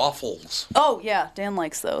 Nordic Waffles. Oh, yeah. Dan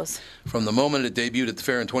likes those. From the moment it debuted at the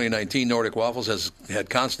fair in 2019, Nordic Waffles has had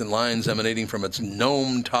constant lines emanating from its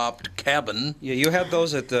gnome-topped cabin. Yeah, you had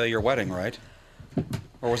those at your wedding, right?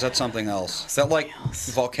 Or was that something else? Is that like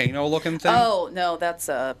volcano-looking thing? Oh, no, that's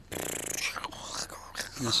a...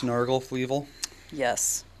 The Snargle Fleevel?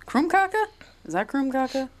 Yes. Kroomkaka? Is that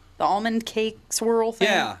Kroomkaka? The almond cake swirl thing?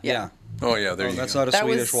 Yeah. Oh, yeah, there you That's go. not a That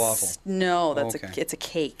Swedish was, waffle. No, that's Okay. it's a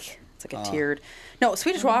cake. It's like a tiered... No,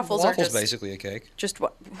 Swedish waffles are Waffle's just... basically a cake, Just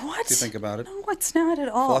what? What? if you think about it. No, it's not at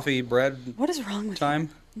all. Fluffy bread What is wrong with time.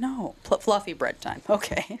 you? No. Fluffy bread time.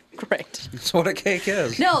 Okay, great. That's what a cake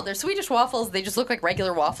is. No, they're Swedish waffles. They just look like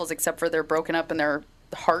regular waffles, except for they're broken up and they're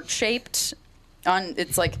heart-shaped.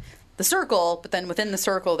 It's like the circle, but then within the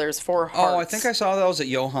circle there's 4 hearts. Oh, I think I saw those at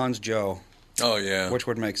Johan's Joe, Oh, yeah. which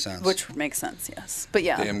would make sense. Which would make sense, yes. But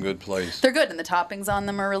yeah. Damn good place. They're good, and the toppings on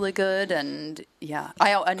them are really good, and yeah.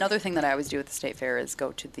 Another thing that I always do at the state fair is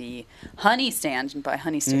go to the honey stand and buy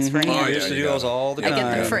honey sticks for Andy. I Oh, yeah, used to you do those gotta- all the I time.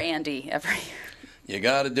 get them for Andy every year. You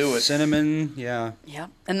got to do it. Cinnamon, yeah. Yeah,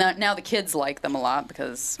 and now the kids like them a lot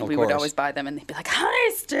because Of we would course. always buy them, and they'd be like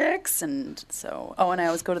honey sticks, and so. Oh, and I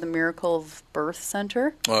always go to the Miracle of Birth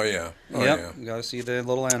Center. Oh, yeah. Oh, Yep, yeah. you got to see the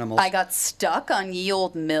little animals. I got stuck on Ye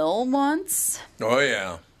Old Mill once. Oh,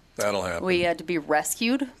 yeah. That'll happen. We had to be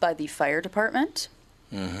rescued by the fire department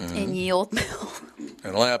Mm-hmm. in Ye Old Mill.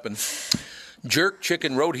 That'll happen. Jerk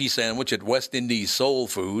chicken roti sandwich at West Indies Soul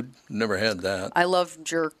Food. Never had that. I love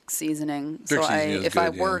jerk seasoning. Jerk So seasoning is if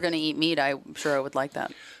I good, were yeah. going to eat meat, I'm sure I would like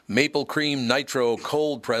that. Maple cream nitro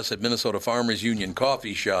cold press at Minnesota Farmers Union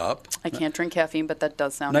Coffee Shop. I can't drink caffeine, but that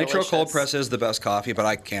does sound Nitro delicious. cold press is the best coffee, but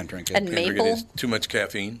I can't drink it. And Can't drink it. maple? It's too much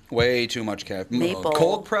caffeine. Way too much caffeine. Maple,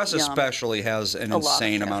 Cold press yum. especially has an A lot of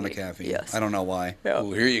insane amount of caffeine. caffeine. Yes. I don't know why.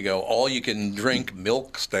 Oh, here you go. All you can drink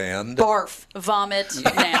milk stand. Barf, vomit,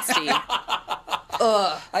 nasty.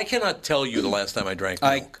 I cannot tell you the last time I drank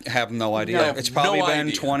I milk. have no idea. No. It's probably No been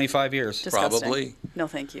idea. 25 years. Disgusting. Probably. No,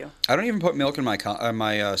 thank you. I don't even put milk in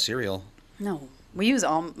my cereal. No. We use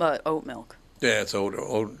oat milk. Yeah, it's oat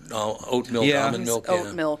milk, Yeah. almond milk. Oat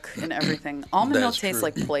Yeah. milk and everything. Almond milk That's tastes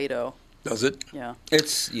true. like Play-Doh. Does it? Yeah.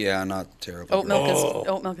 It's not terrible. Oat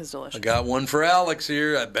milk is delicious. I got one for Alex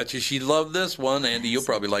here. I bet you she'd love this one. Andy, you'll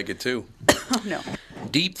probably like it too. Oh, no.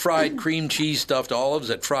 Deep fried cream cheese stuffed olives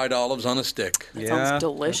at Fried Olives on a Stick. That sounds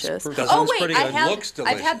delicious. That Oh sounds wait, pretty I good. have. Looks I've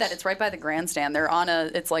had delicious. that. It's right by the grandstand. They're on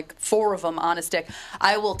a. It's like 4 of them on a stick.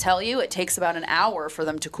 I will tell you, it takes about an hour for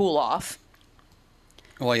them to cool off.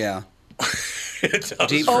 Well, yeah. It does.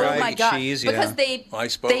 Deep Oh fried my god! cheese, yeah. Because they I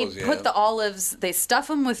suppose, they yeah. put the olives. They stuff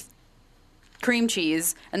them with cream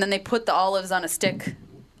cheese, and then they put the olives on a stick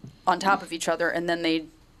on top of each other, and then they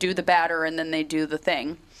do the batter, and then they do the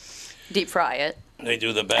thing, deep fry it. They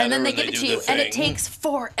do the batter And then they give do it to the you, and it thing. takes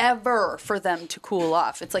forever for them to cool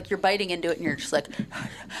off. It's like you're biting into it, and you're just like,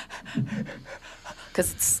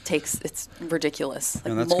 because it's ridiculous. Like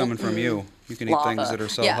And that's coming from molten you. You can eat lava. things that are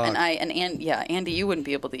so yeah, hot. Andy, you wouldn't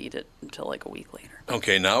be able to eat it until like a week later.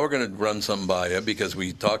 Okay, now we're going to run something by you because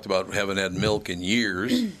we talked about haven't had milk in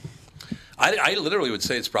years. I literally would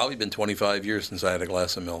say it's probably been 25 years since I had a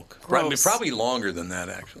glass of milk. Gross. Probably longer than that,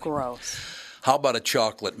 actually. Gross. How about a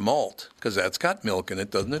chocolate malt? Because that's got milk in it,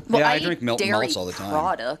 doesn't it? Well, Yeah, I eat drink milk dairy malts all the time.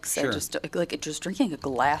 Products. Sure. I just drinking a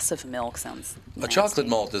glass of milk sounds. A nasty. chocolate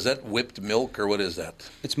malt, is that whipped milk or what is that?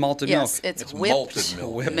 It's malted Yes, milk. it's malted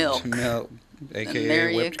milk. Whipped milk. milk. there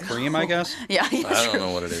AKA you whipped go. cream, I guess. Yeah, I don't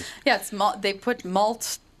know what it is. Yeah, it's they put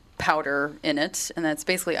malt powder in it, and that's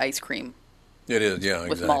basically ice cream It is, yeah,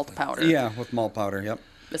 with exactly. malt powder. Yeah, with malt powder, yep.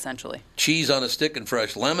 essentially. Cheese on a stick and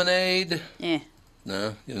fresh lemonade. Eh. No,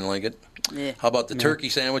 you didn't like it? Yeah. How about the turkey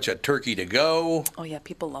sandwich at Turkey to Go? Oh yeah,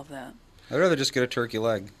 people love that. I'd rather just get a turkey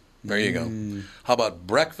leg. There you go. How about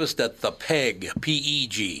breakfast at the Peg?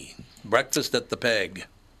 P-E-G. Breakfast at the Peg.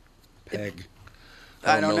 Peg.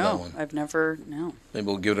 I don't that know. one. I've never no. Maybe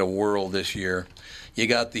we'll give it a whirl this year. You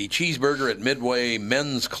got the cheeseburger at Midway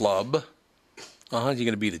Men's Club. How's you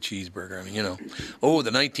going to beat a cheeseburger? I mean, you know. Oh,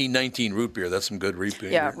 the 1919 root beer. That's some good root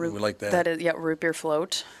beer. Yeah, we like that. That is root beer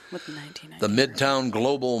float with the 1990. The Midtown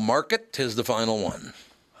Global Market is the final one.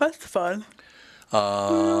 That's fun.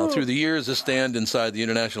 Through the years, this stand inside the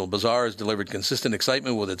International Bazaar has delivered consistent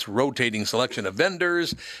excitement with its rotating selection of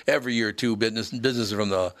vendors. Every year, too, businesses from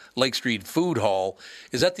the Lake Street Food Hall.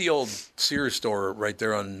 Is that the old Sears store right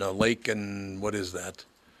there on Lake and what is that?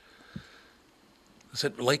 Is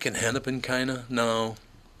it Lake and Hennepin, kind of? No,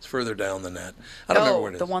 it's further down than that. I don't remember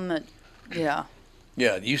where it is. the one that, yeah,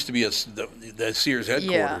 Yeah, it used to be the Sears headquarters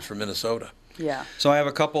Yeah. for Minnesota. yeah. So I have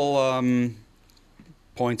a couple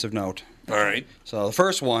points of note. All right. So the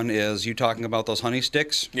first one is you talking about those honey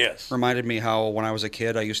sticks. Yes. Reminded me how when I was a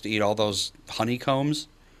kid I used to eat all those honeycombs.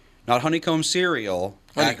 Not honeycomb cereal,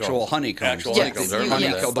 Honeycombs. actual honeycombs. Actual Yes, honeycombs. I you- remember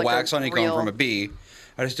yes. that. Honeycomb, the Like a wax honeycomb real- from a bee.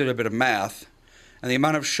 I just did a bit of math, and the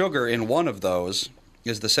amount of sugar in one of those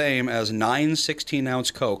is the same as 9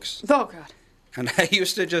 16-ounce Cokes. Oh god. And I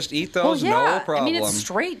used to just eat Oh those, yeah. no problem. I mean, it's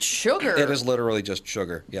straight sugar. It is literally just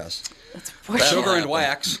sugar, yes. It's what Sugar happen. and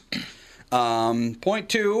wax. Point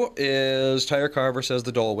 2 is Tire Carver says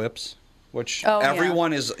the Dole Whips, which Oh, yeah.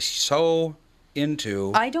 everyone is so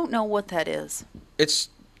into. I don't know what that is. It's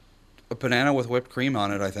a banana with whipped cream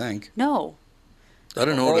on it, I think. No. I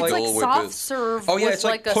don't know Or what a It's like- like Dole Whip soft is. serve Oh yeah, with it's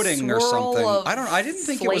like a pudding or swirl something. of I didn't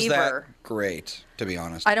think flavor. it was that great, to be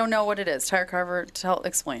honest. I don't know what it is. Tire Carver,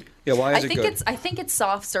 explain. Yeah, why is I it think good? I think it's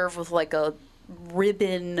soft serve with like a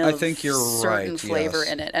ribbon of I think you're certain right, flavor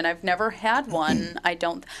yes. in it, and I've never had one. I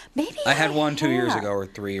don't. Maybe I had one 2 years have. ago or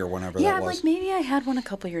 3 or whenever Yeah, that was. like maybe I had one a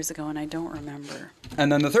couple years ago, and I don't remember. And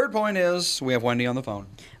then the third point is we have Wendy on the phone.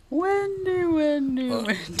 Wendy.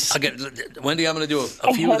 Wendy, I'm going to do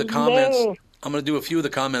a few of the comments. I'm going to do a few of the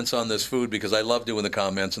comments on this food because I love doing the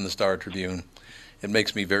comments in the Star Tribune. It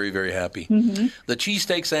makes me very, very happy. Mm-hmm. The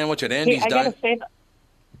cheesesteak sandwich at Hey, Andy's I gotta Dine. say,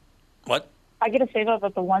 What? I gotta say though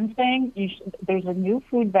that the one thing there's a new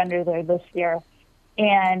food vendor there this year,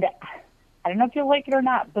 and I don't know if you'll like it or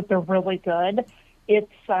not, but they're really good.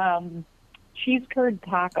 It's cheese curd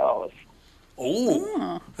tacos.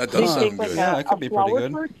 Oh, that They does take sound like good. Yeah, it could be pretty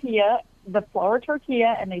good. the flour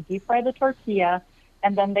tortilla, and they deep fry the tortilla,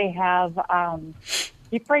 and then they have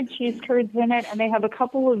deep fried cheese curds in it, and they have a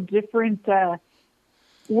couple of different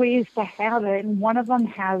ways to have it. And one of them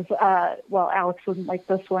has, Alex wouldn't like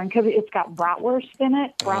this one because it's got bratwurst in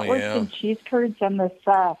it, bratwurst and cheese curds, and this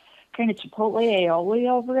kind of chipotle aioli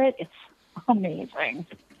over it. It's amazing.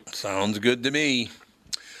 Sounds good to me.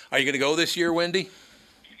 Are you going to go this year, Wendy?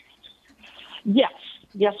 Yes,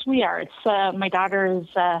 we are. It's my daughter is.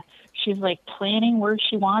 She's like planning where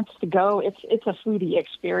she wants to go. It's a foodie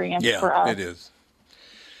experience for us. Yeah, it is.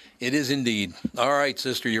 It is indeed. All right,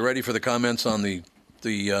 sister, you ready for the comments on the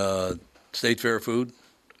State Fair food?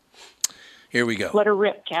 Here we go. Let her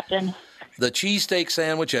rip, Captain. The cheesesteak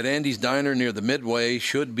sandwich at Andy's Diner near the Midway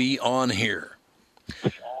should be on here.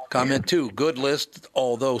 Comment 2, good list,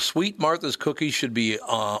 although Sweet Martha's cookies should be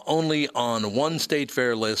only on one State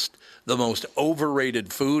Fair list, the most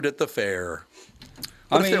overrated food at the fair.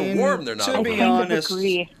 But if they're warm, they're not to overrated. be honest,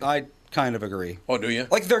 I kind of agree. Oh, do you?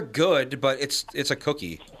 Like, they're good, but it's a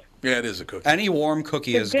cookie. Yeah, it is a cookie. Any warm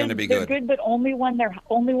cookie is going to be good. They're good, but only when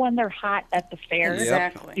they're hot at the fair.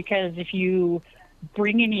 Exactly. Because if you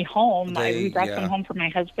bring any home, we brought some home for my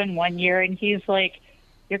husband one year, and he's like,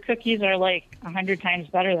 "Your cookies are like 100 times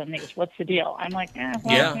better than these. What's the deal?" I'm like,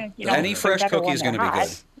 Any fresh cookie is going to be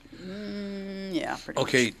good. Yeah, pretty much.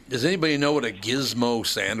 Okay, does anybody know what a gizmo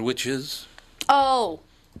sandwich is? Oh,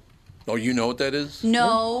 you know what that is?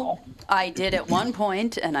 no. I did at one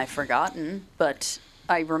point, and I've forgotten, but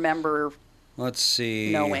I remember. Let's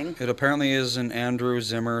see. Knowing. It apparently is an Andrew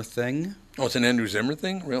Zimmer thing. Oh, it's an Andrew Zimmer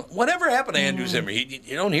thing? Real? Whatever happened to Andrew Zimmer? You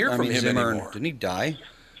don't hear from him Zimmer, anymore. Didn't he die?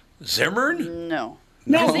 Zimmern? No.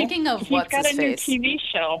 No, You're thinking of he's what's got his a new face. TV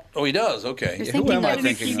show. Oh, he does? Okay. You're Who thinking am I of A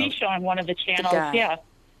new thinking TV of? show on one of the channels. guy. Yeah.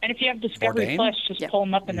 And if you have Discovery Bourdain? Plus, just Yeah. pull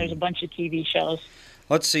them up, and there's a bunch of TV shows.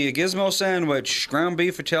 Let's see. A gizmo sandwich, ground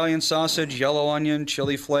beef, Italian sausage, yellow onion,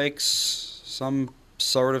 chili flakes, some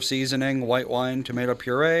sort of seasoning, white wine, tomato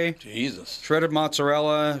puree, Jesus. shredded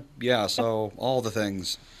mozzarella. Yeah, so all the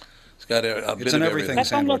things. It's got a bit It's of an everything everything.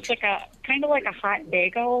 That's almost sandwich. kind of like a hot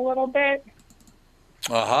Dago a little bit.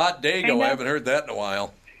 A hot Dago. Kinda. I haven't heard that in a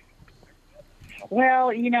while. Well,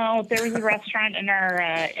 there was a restaurant in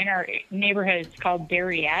our neighborhood. It's called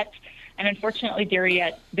Dairyette, and unfortunately,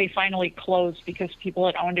 Dairyette they finally closed because people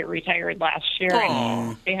had owned it retired last year.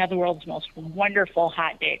 And they had the world's most wonderful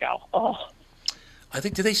hot Dago. Oh, I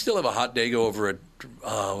think, do they still have a hot Dago over at,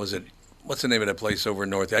 what's the name of that place over in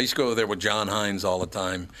North? I used to go there with John Hines all the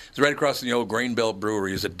time. It's right across from the old Grain Belt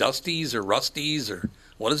Brewery. Is it Dusty's or Rusty's or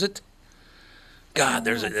what is it? God,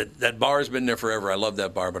 that bar's been there forever. I love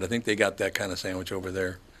that bar, but I think they got that kind of sandwich over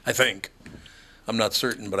there. I think. I'm not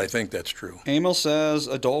certain, but I think that's true. Emil says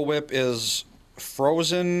a Dole Whip is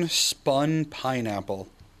frozen spun pineapple.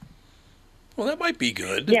 Well, that might be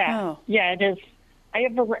good. Oh. yeah, it is. I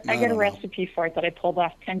got a don't know. recipe for it that I pulled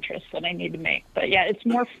off Pinterest that I need to make. But yeah, it's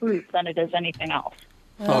more fruit than it is anything else.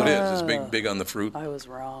 Oh, it is. It's big on the fruit. I was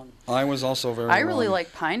wrong. I was also very I really wrong.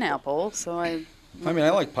 like pineapple, so I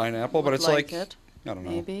like pineapple, but would it's like like it. I don't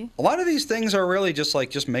know. Maybe. A lot of these things are really just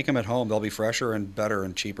make them at home. They'll be fresher and better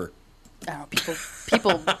and cheaper. I don't know,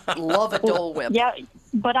 people love a Dole Whip. Yeah,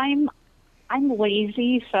 but I'm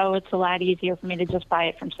lazy, so it's a lot easier for me to just buy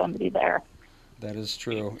it from somebody there. That is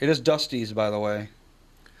true. It is Dusty's, by the way,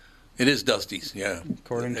 It is Dusty's, yeah.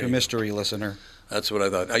 according There to you go. mystery listener. That's what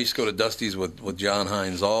I thought. I used to go to Dusty's with John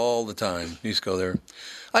Hines all the time. I used to go there.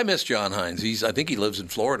 I miss John Hines. I think he lives in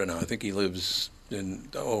Florida now. I think he lives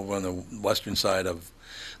over on the western side of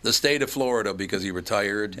the state of Florida because he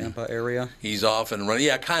retired. Tampa area. He's off and running.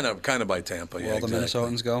 Yeah, kind of by Tampa. Where Yeah, all the exactly.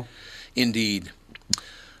 Minnesotans go. Indeed.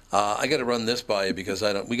 I got to run this by you because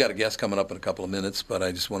we got a guest coming up in a couple of minutes, but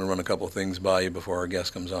I just want to run a couple of things by you before our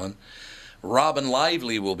guest comes on. Robyn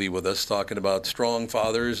Lively will be with us talking about strong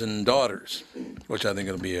fathers and daughters, which I think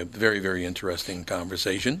will be a very, very interesting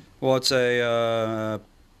conversation. Well, it's a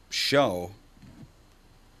show.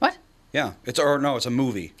 What? Yeah, it's a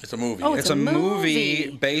movie. It's a movie. Oh, yeah. it's It's a movie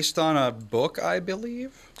movie. based on a book, I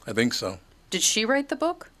believe. I think so. Did she write the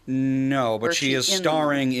book? No, Or but she is in the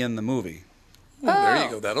starring in the movie. Well, there you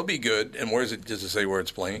go. That'll be good. And where's it? Does it say where it's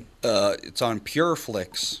playing? It's on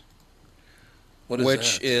Pureflix, What is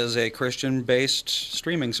which that? is a Christian-based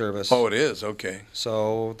streaming service. Oh, it is. Okay.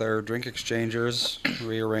 So they're drink exchangers,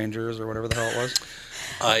 rearrangers, or whatever the hell it was.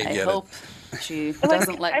 I I get hope it. she I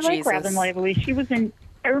doesn't let like Jesus. Robyn Lively. She was in.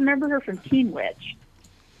 I remember her from Teen Witch.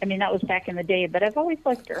 I mean, that was back in the day, but I've always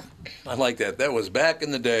liked her. I like that. That was back in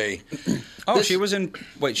the day. Oh, This- she was in.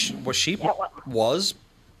 Wait, was she? Yeah, well- Was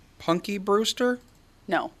Punky Brewster?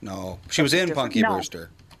 No. No, she was in different. Punky No. Brewster.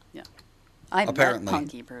 Yeah. I apparently. met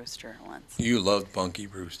Punky Brewster once. You loved Punky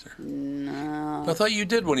Brewster. No. I thought you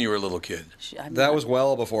did when you were a little kid. That was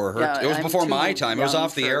well before her. Yeah, it was I'm before too my time. It was young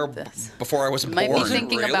off the for air this. before I was Might born. be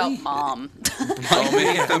thinking really? about Mom. Oh,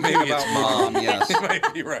 maybe about Mom, yes. You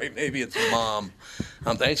might be right. Maybe it's Mom.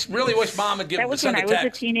 I really wish Mom would That was when I was a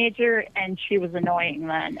teenager, and she was annoying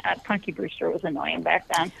then. Punky Brewster was annoying back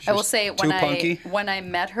then. I will say when punky? I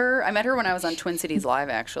met her when I was on Twin Cities Live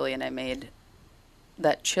actually, and I made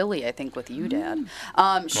that chili, I think, with you, Dad.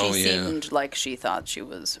 She seemed like she thought she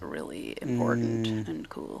was really important and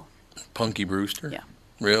cool. Punky Brewster? Yeah.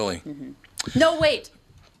 Really? Mm-hmm. No, wait.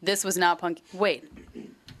 This was not Punky. Wait.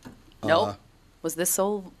 Nope. Was this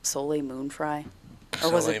Soleil Moon Fry?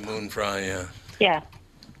 Or was Soleil it Moon Fry, yeah. Yeah.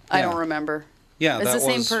 I don't remember. Yeah, it's that the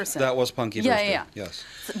same person. That was Punky Brewster. Yeah. Yes.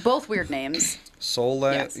 Both weird names.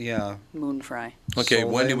 Soleil, Yes. yeah. Moon Fry. Okay,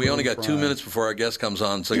 Soleil Wendy, we only Moon got 2 Fry. minutes before our guest comes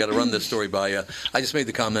on, so I got to run this story by you. I just made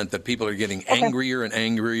the comment that people are getting angrier and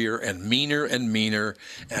angrier and meaner,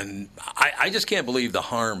 and I just can't believe the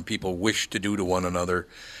harm people wish to do to one another.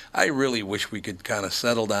 I really wish we could kind of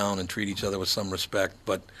settle down and treat each other with some respect,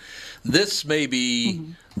 but this may be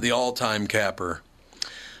the all-time capper.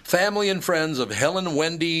 Family and friends of Helen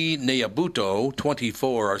Wendy Nyabuto,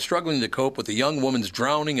 24, are struggling to cope with a young woman's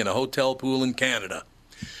drowning in a hotel pool in Canada.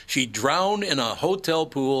 She drowned in a hotel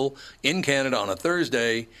pool in Canada on a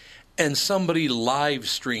Thursday, and somebody live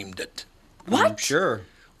streamed it. What? Sure.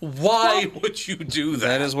 Why would you do that?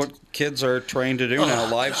 That is what kids are trained to do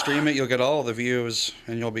now. Live stream it, you'll get all the views,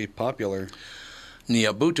 and you'll be popular.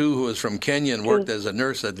 Nyabutu, who is from Kenya and worked as a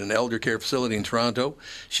nurse at an elder care facility in Toronto,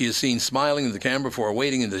 she is seen smiling at the camera before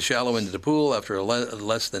wading into the shallow end of the pool after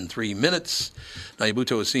less than 3 minutes.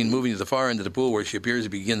 Nyabutu is seen moving to the far end of the pool where she appears to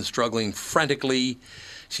begin struggling frantically.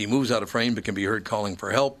 She moves out of frame but can be heard calling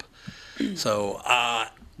for help. So,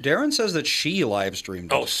 Darren says that she live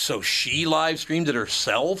streamed it. oh, so she live streamed it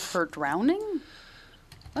herself? For drowning?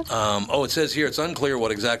 It says here it's unclear what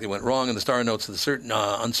exactly went wrong, and the Star notes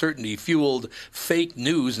the uncertainty fueled fake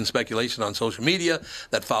news and speculation on social media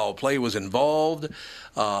that foul play was involved.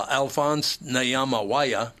 Alphonse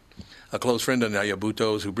Nyamawaya, a close friend of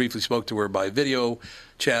Nyabuto's who briefly spoke to her by video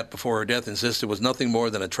chat before her death, insisted it was nothing more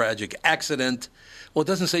than a tragic accident. Well, it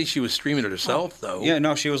doesn't say she was streaming it herself, though. Yeah,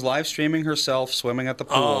 no, she was live streaming herself swimming at the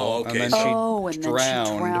pool. Oh, okay. And then and she then drowned.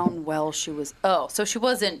 she drowned while she was... Oh, so she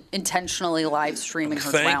wasn't intentionally live streaming her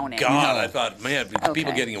Thank drowning. God. I thought, man, people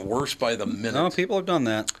Okay. getting worse by the minute. No, people have done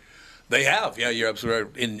that. They have. Yeah, you're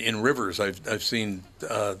absolutely right. In rivers, I've seen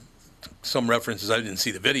some references. I didn't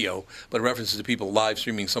see the video, but references to people live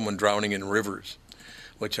streaming someone drowning in rivers,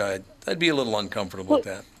 which I'd be a little uncomfortable with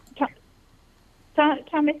that.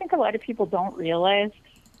 Tom, I think a lot of people don't realize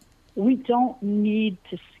we don't need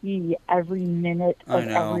to see every minute of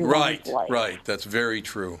everyone's life. Right. That's very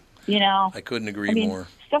true. You know, I couldn't agree more.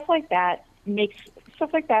 Stuff like that makes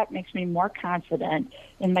me more confident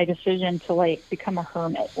in my decision to become a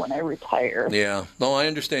hermit when I retire. Yeah. No, I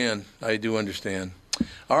understand. I do understand.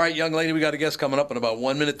 All right, young lady, we got a guest coming up in about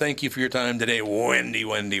 1 minute. Thank you for your time today,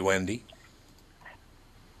 Wendy.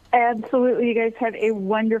 Absolutely. You guys have a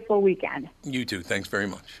wonderful weekend. You too. Thanks very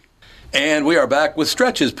much. And we are back with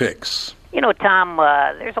Stretch's picks. You know, Tom,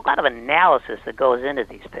 there's a lot of analysis that goes into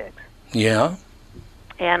these picks. Yeah?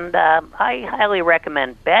 And I highly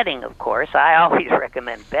recommend betting, of course. I always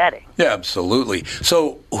recommend betting. Yeah, absolutely.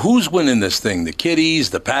 So who's winning this thing? The Kitties,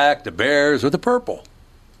 the Pack, the Bears, or the Purple?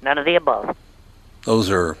 None of the above. Those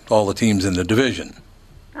are all the teams in the division.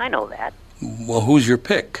 I know that. Well, who's your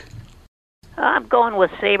pick? I'm going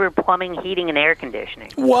with Sabre Plumbing, Heating, and Air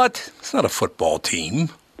Conditioning. What? It's not a football team.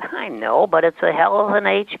 I know, but it's a hell of an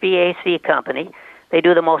HVAC company. They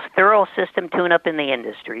do the most thorough system tune-up in the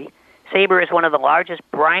industry. Sabre is one of the largest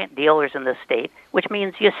Bryant dealers in the state, which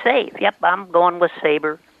means you save. Yep, I'm going with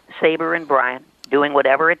Sabre and Bryant, doing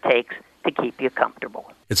whatever it takes to keep you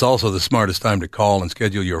comfortable. It's also the smartest time to call and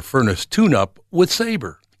schedule your furnace tune-up with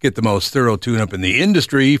Sabre. Get the most thorough tune-up in the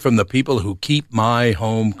industry from the people who keep my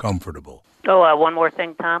home comfortable. Oh, one more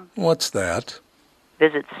thing, Tom. What's that?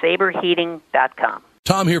 Visit saberheating.com.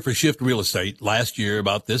 Tom here for Shift Real Estate. Last year,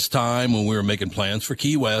 about this time when we were making plans for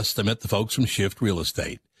Key West, I met the folks from Shift Real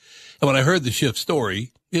Estate. And when I heard the Shift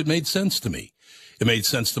story, it made sense to me. It made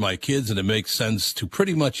sense to my kids, and it makes sense to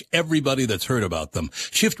pretty much everybody that's heard about them.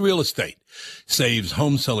 Shift Real Estate saves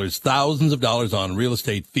home sellers thousands of dollars on real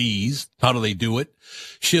estate fees. How do they do it?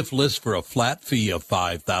 Shift lists for a flat fee of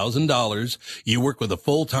 $5,000. You work with a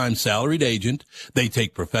full-time salaried agent. They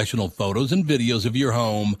take professional photos and videos of your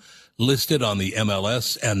home, list it on the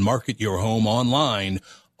MLS, and market your home online,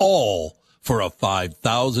 all for a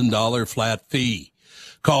 $5,000 flat fee.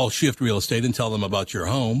 Call Shift Real Estate and tell them about your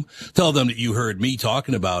home. Tell them that you heard me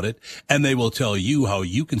talking about it, and they will tell you how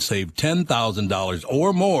you can save $10,000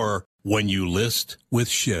 or more when you list with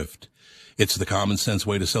Shift. It's the common sense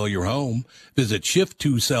way to sell your home. Visit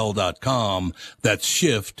shift2sell.com. That's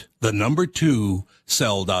shift, the number 2,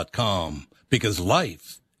 sell.com. Because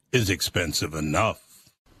life is expensive enough.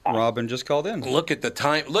 Robyn just called in. Look at the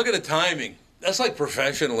time. Look at the timing. That's like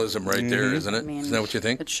professionalism right there, isn't it? I mean, isn't that what you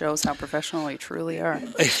think? It shows how professional you truly are.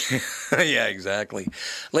 Yeah, exactly.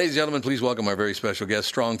 Ladies and gentlemen, please welcome our very special guest,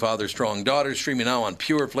 Strong Father, Strong Daughter, streaming now on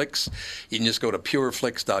PureFlix. You can just go to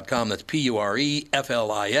pureflix.com. That's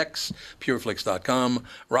PureFlix, pureflix.com.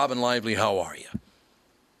 Robyn Lively, how are you?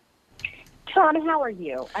 Todd, how are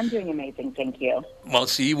you? I'm doing amazing, thank you. Well,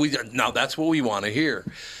 see, now that's what we want to hear.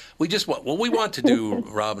 What we want to do,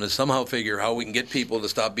 Robyn, is somehow figure how we can get people to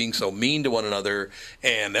stop being so mean to one another,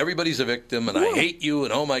 and everybody's a victim, and I hate you,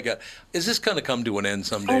 and oh my God. Is this going to come to an end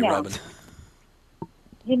someday, Robyn?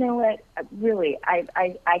 You know what? Really,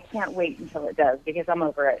 I can't wait until it does, because I'm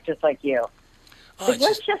over it, just like you.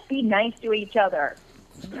 Let's just be nice to each other.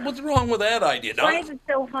 What's wrong with that idea? Why is it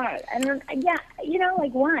so hard?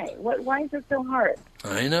 Why? Why is it so hard?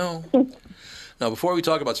 I know. Now, before we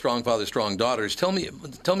talk about Strong Father, Strong Daughters, tell me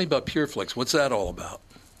about PureFlix. What's that all about?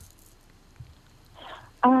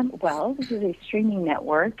 Well, this is a streaming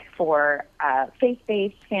network for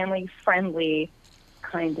faith-based, family-friendly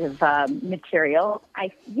kind of material. I'm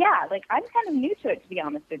kind of new to it, to be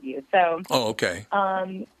honest with you. So. Oh, okay.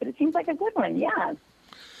 But it seems like a good one. Yeah.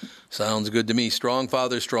 Sounds good to me. Strong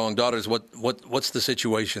Father, Strong Daughters. What's the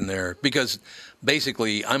situation there? Because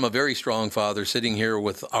basically, I'm a very strong father sitting here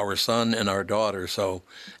with our son and our daughter. So,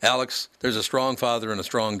 Alex, there's a strong father and a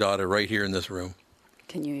strong daughter right here in this room.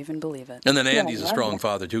 Can you even believe it? And then Andy's a strong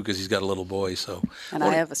father too, because he's got a little boy. So. And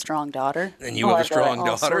I have a strong daughter. And you have a strong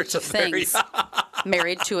daughter. All sorts of things.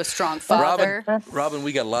 Married to a strong father. Robyn,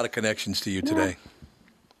 we got a lot of connections to you today.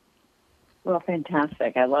 Well,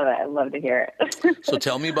 fantastic. I love it. I love to hear it. So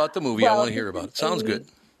tell me about the movie. I want to hear about it. Sounds good.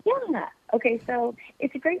 Yeah. Okay, so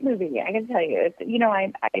it's a great movie. I can tell you.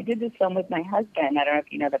 I did this film with my husband. I don't know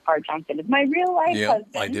if you know that Bart Johnson is my real-life husband.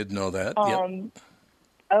 Yeah, I did know that.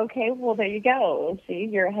 Okay, well, there you go. See,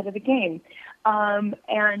 you're ahead of the game.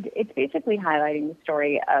 And it's basically highlighting the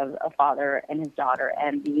story of a father and his daughter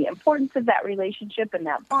and the importance of that relationship and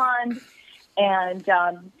that bond. And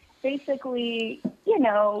basically,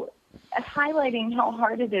 highlighting how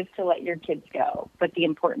hard it is to let your kids go, but the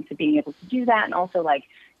importance of being able to do that, and also like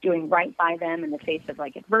doing right by them in the face of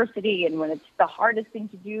like adversity, and when it's the hardest thing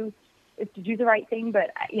to do is to do the right thing.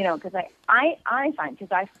 But because I find,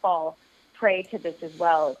 because I fall prey to this as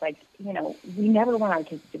well, it's like we never want our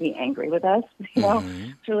kids to be angry with us. So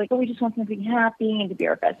we're like, we just want them to be happy and to be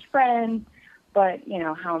our best friends. But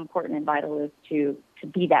how important and vital it is to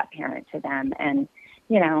be that parent to them, and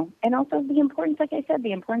and also the importance, like I said,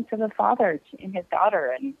 the importance of a father and his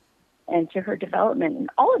daughter and to her development, and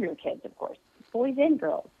all of your kids, of course, boys and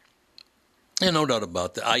girls. Yeah, no doubt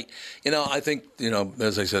about that. I think,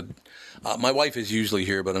 as I said, my wife is usually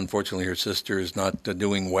here, but unfortunately her sister is not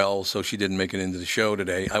doing well, so she didn't make it into the show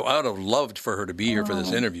today. I would have loved for her to be here for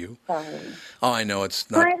this interview. Sorry. Oh, I know,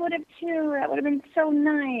 it's not. I would have too. That would have been so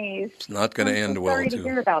nice. It's not going to end well, sorry to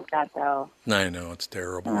hear about that, though. I know, it's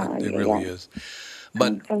terrible. It really is. But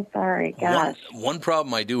I'm so sorry, gosh. One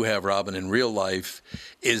problem I do have, Robyn, in real life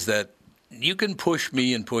is that you can push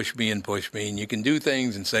me and push me and push me, and you can do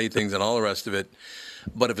things and say things and all the rest of it.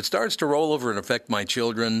 But if it starts to roll over and affect my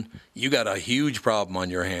children, you got a huge problem on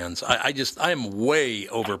your hands. I am way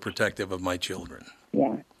overprotective of my children.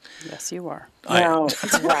 Yeah. Yes, you are. Well,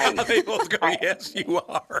 right. They both go, yes, you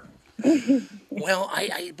are. Well,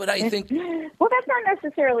 but I think. Well, that's not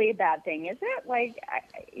necessarily a bad thing, is it? Like, I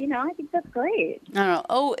think that's great. I don't know.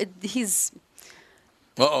 Oh, he's.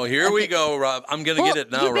 Uh-oh, here we go, Rob. I'm going to get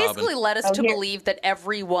it now, Robyn. He basically led us to believe that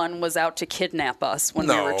everyone was out to kidnap us when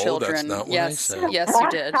we were children. No, that's not what I said. Yes, you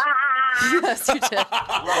did. Yes, you did.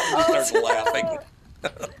 Robyn starts laughing.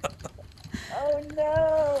 Oh,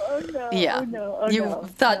 no. Oh, no. Yeah. Oh, no. Oh, you no.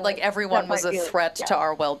 thought like everyone was a threat yeah. to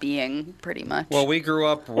our well-being, pretty much. Well, we grew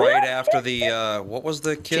up right after the, what was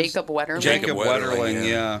the kid's? Jacob Wetterling. Jacob Wetterling,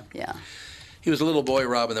 yeah. Yeah. He was a little boy,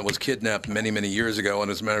 Robyn, that was kidnapped many, many years ago.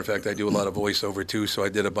 And as a matter of fact, I do a lot of voiceover, too. So I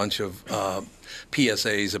did a bunch of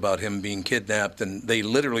PSAs about him being kidnapped. And they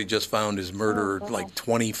literally just found his murderer like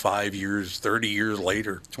 25 years, 30 years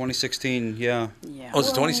later. 2016, yeah. Oh, was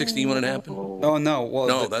it 2016 when it happened? Oh, no. Well,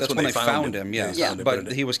 no, that's when they found him, yes. Yeah.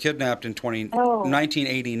 But he was kidnapped in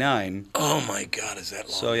 1989. Oh, my God, is that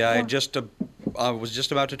long? So, yeah, I was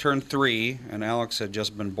just about to turn 3, and Alex had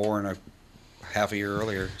just been born half a year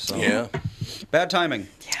earlier. So. Yeah. Bad timing.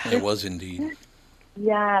 Yeah. It was indeed.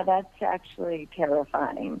 Yeah, that's actually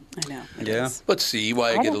terrifying. I know. Yeah. But see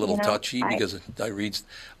why I get a little touchy, I- because I read.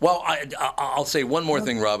 Well, I'll say one more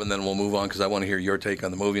thing, Robyn, then we'll move on, because I want to hear your take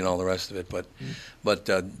on the movie and all the rest of it. But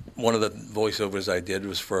one of the voiceovers I did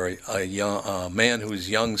was for a young man whose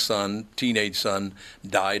teenage son,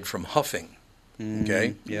 died from huffing.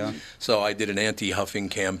 Okay? Yeah. So I did an anti-huffing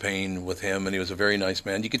campaign with him, and he was a very nice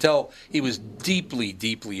man. You could tell he was deeply,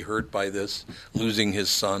 deeply hurt by this, losing his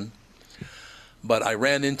son. But I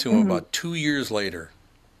ran into him about 2 years later,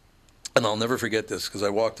 and I'll never forget this, because I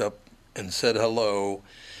walked up and said hello,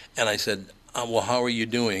 and I said, well, how are you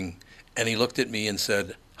doing? And he looked at me and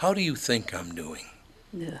said, how do you think I'm doing?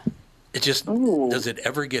 Yeah. It just, does it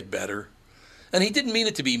ever get better? And he didn't mean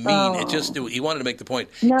it to be mean. It just, he wanted to make the point.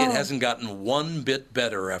 No. It hasn't gotten one bit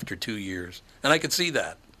better after 2 years. And I could see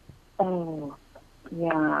that. Oh,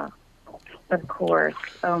 yeah, of course.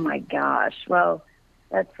 Oh, my gosh. Well,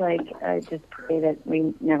 that's like, I just pray that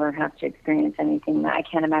we never have to experience anything. I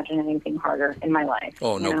can't imagine anything harder in my life.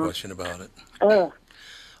 Oh, no question about it. Ugh.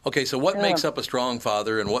 Okay, so what makes up a strong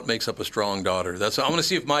father and what makes up a strong daughter? I'm going to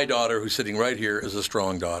see if my daughter, who's sitting right here, is a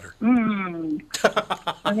strong daughter.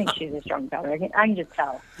 I think she's a strong daughter. I can just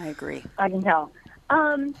tell. I agree. I can tell.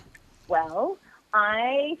 Well,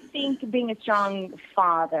 I think being a strong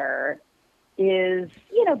father is,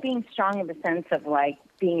 being strong in the sense of, like,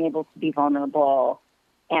 being able to be vulnerable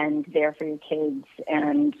and there for your kids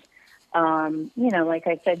and, like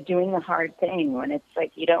I said, doing the hard thing when it's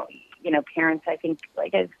like parents, I think,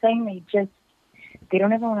 like I was saying, they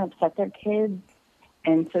don't ever want to upset their kids.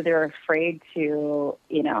 And so they're afraid to,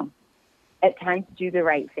 at times do the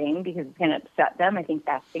right thing because it's going to upset them. I think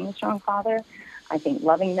that's being a strong father. I think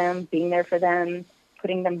loving them, being there for them,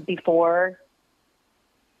 putting them before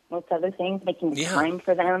most other things, making time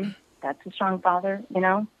for them. That's a strong father,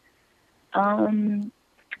 And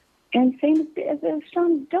same as a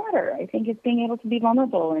strong daughter. I think it's being able to be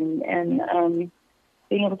vulnerable and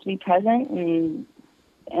being able to be present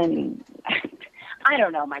and I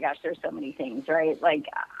don't know. My gosh, there's so many things, right? Like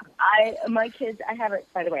my kids,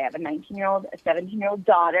 by the way, I have a 19-year-old, a 17-year-old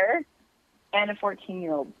daughter, and a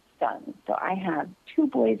 14-year-old son. So I have 2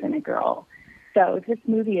 boys and a girl. So this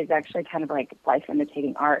movie is actually kind of like life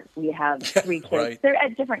imitating art. We have 3 kids. Right. They're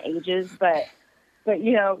at different ages, but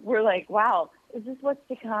we're like, wow, is this what's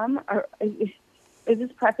to come? Or is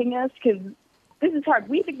this prepping us? Because this is hard.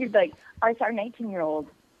 We figured, like, our 19-year-old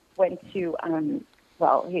went to,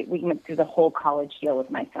 we went through the whole college deal with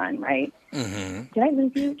my son, right? Mm-hmm. Did I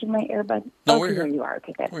lose you? Did my earbud? No, oh, we're here here. you are.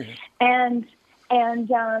 Okay, good. We're here. And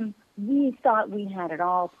we thought we had it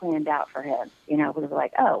all planned out for him. We were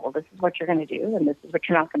like, oh, well, this is what you're going to do, and this is what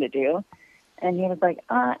you're not going to do. And he was like,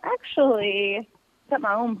 actually, I've got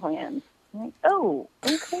my own plans. I'm like, oh,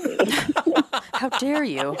 okay. How dare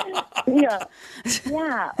you? Yeah.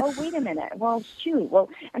 Oh, wait a minute. Well, shoot. Well,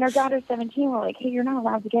 and our daughter's 17. We're like, hey, you're not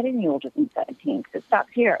allowed to get any older than 17 because it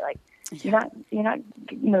stops here. Like, you're not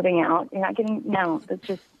moving out. You're not getting. No, that's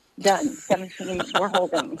just done. 17. We're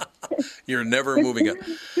holding. You're never moving up.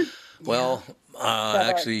 Well,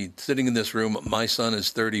 actually, sitting in this room, my son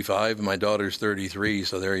is 35 and my daughter's 33.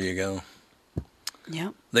 So there you go.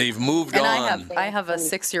 Yeah. They've moved and on. I have a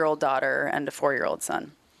 6-year-old daughter and a 4-year-old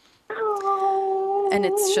son. Oh. And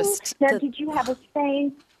it's just. Now, did you have a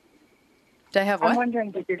say? Did I have what? I'm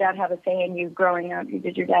wondering, did your dad have a say in you growing up?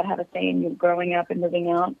 Did your dad have a say in you growing up and moving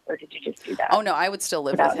out, or did you just do that? Oh no, I would still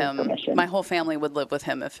live with him. Permission? My whole family would live with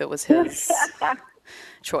him if it was his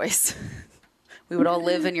choice. We would all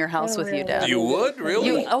live in your house with you, Dad. You would?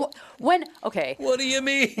 Really? Okay. What do you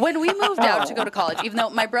mean? When we moved out to go to college, even though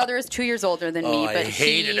my brother is 2 years older than me, I but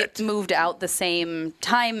hated he it. moved out the same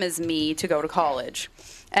time as me to go to college.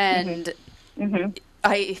 And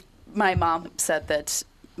my mom said that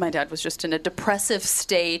my dad was just in a depressive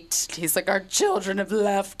state. He's like, our children have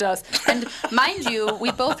left us. And mind you,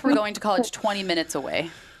 we both were going to college 20 minutes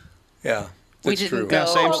away. Yeah, We that's didn't true. go- Yeah,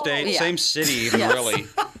 same state, Yeah. same city, even Yes. really.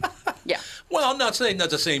 Yeah. Well, I'm not saying not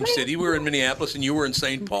the same city. We were in Minneapolis and you were in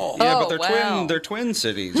St. Paul. Yeah, Oh, but wow. they're twin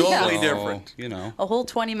cities. Totally So, different. A whole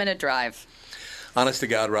 20-minute drive. Honest to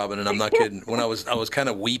God, Robyn, and I'm not kidding. When I was kind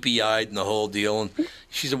of weepy-eyed and the whole deal, and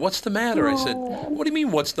she said, "What's the matter?" I said, "What do you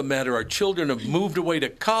mean, what's the matter? Our children have moved away to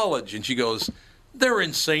college." And she goes, "They're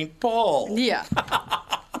in St. Paul." Yeah.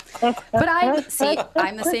 But I'm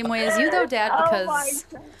the same way as you, though, Dad, because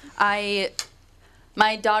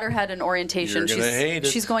My daughter had an orientation. You're gonna hate it.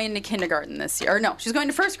 She's going into kindergarten this year. Or no, she's going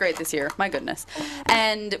to first grade this year. My goodness.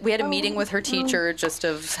 And we had a meeting with her teacher just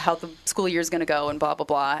of how the school year is going to go and blah, blah,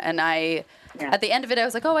 blah. And at the end of it, I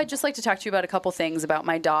was like, I'd just like to talk to you about a couple things about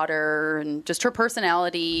my daughter and just her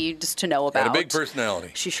personality, just to know about. Got a big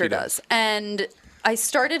personality. She sure does. And I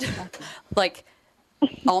started, like,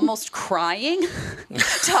 almost crying,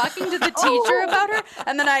 talking to the teacher about her,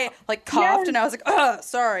 and then I coughed and I was like,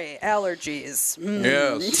 sorry, allergies.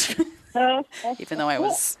 Yes. Even though I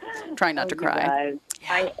was trying not to cry.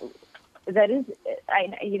 I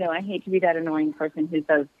hate to be that annoying person who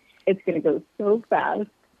says it's going to go so fast,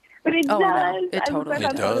 but it does. No, it totally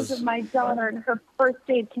does. does. Of my daughter and her first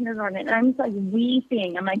day of kindergarten, and I'm like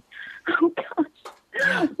weeping. I'm like, oh gosh,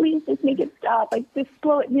 please just make it stop. Like just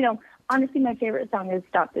slow it. Honestly, my favorite song is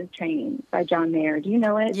 "Stop This Train" by John Mayer. Do you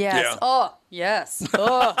know it? Yes. Yeah. Oh, yes.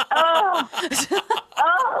 Oh.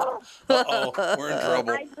 Uh-oh, we're in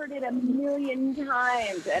trouble. I've heard it a million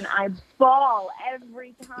times, and I bawl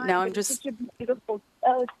every time. Now It's such a beautiful.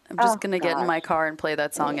 I'm just going to get in my car and play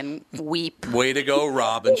that song and weep. Way to go,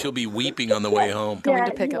 Robyn. She'll be weeping on the way home. Going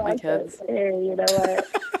to pick up my kids. Hey, you know what?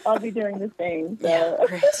 I'll be doing the same. So. Yeah,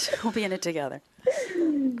 great. We'll be in it together.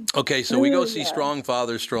 Okay, so we go see Strong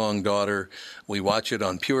Father, Strong Daughter. We watch it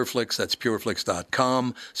on PureFlix. That's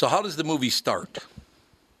pureflix.com. So how does the movie start?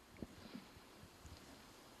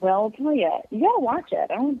 Well, I'll tell you. You got to watch it.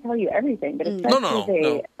 I don't want to tell you everything, but it starts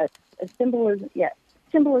with a symbolism. Yeah,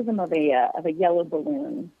 symbolism of a yellow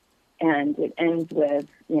balloon, and it ends with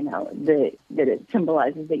that it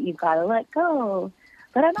symbolizes that you've got to let go.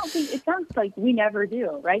 But I don't think it sounds like we never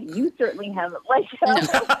do, right? You certainly haven't let go.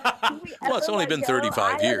 Well, it's only been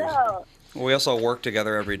 35 years. Well, we also work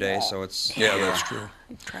together every day, so it's... Yeah, that's true.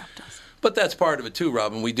 You've trapped us. But that's part of it too,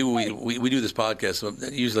 Robyn. We do this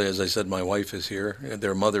podcast. Usually, as I said, my wife is here.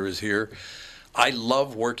 Their mother is here. I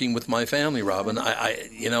love working with my family, Robyn.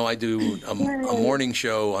 I do a morning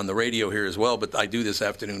show on the radio here as well, but I do this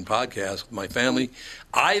afternoon podcast with my family.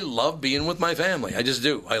 I love being with my family. I just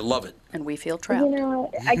do. I love it. And we feel trapped.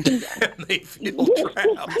 I can. They feel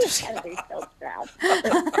trapped. They feel trapped.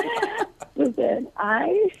 Listen,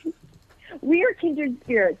 we are kindred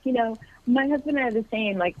spirits. My husband and I are the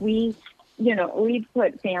same. Like we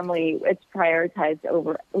put family, it's prioritized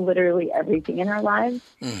over literally everything in our lives.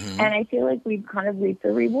 Mm-hmm. And I feel like we've kind of reaped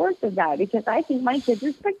the rewards of that because I think my kids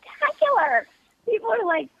are spectacular. People are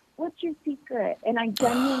like, what's your secret? And I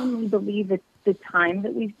genuinely believe it's the time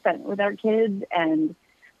that we've spent with our kids. And,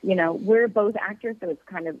 we're both actors, so it's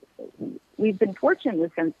kind of, we've been fortunate in the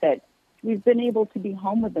sense that we've been able to be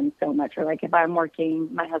home with them so much. Or like if I'm working,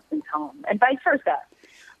 my husband's home and vice versa.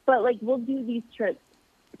 But like we'll do these trips.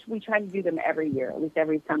 We try to do them every year, at least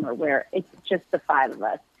every summer, where it's just the five of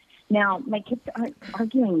us. Now, my kids aren't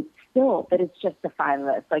arguing still that it's just the five of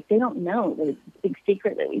us. Like, they don't know that it's a big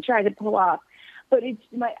secret that we try to pull off. But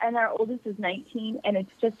and our oldest is 19, and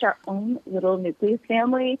it's just our own little nucleus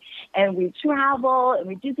family. And we travel, and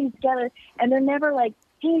we do things together. And they're never like,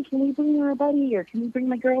 hey, can we bring our buddy, or can we bring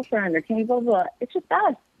my girlfriend, or can we blah, blah. It's just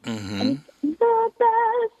us. Mm-hmm. And it's the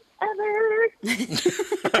best ever.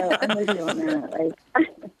 So I'm with you on that.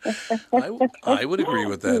 I would agree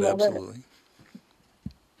with that, absolutely.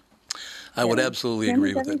 I would absolutely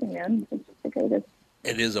agree with it.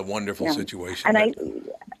 It is a wonderful situation. And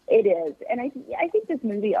it is. And I think this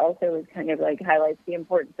movie also is kind of like highlights the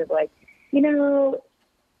importance of like, you're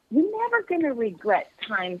never going to regret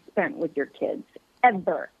time spent with your kids,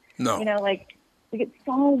 ever. No. We get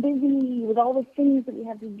so busy with all the things that we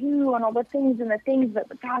have to do and all the things,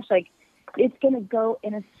 but gosh, like, it's going to go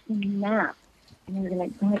in a snap. And you're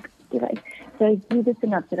going to like, did I do this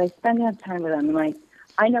enough? Did I spend enough time with them? And like,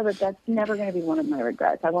 I know that that's never going to be one of my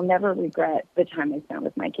regrets. I will never regret the time I spent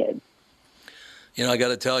with my kids. I got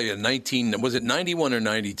to tell you, was it 91 or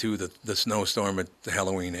 92, the snowstorm at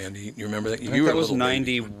Halloween, Andy? You remember that? I think that was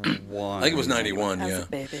 91. I think it was 91, I was yeah. a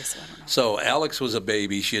baby, so I don't know. So Alex was a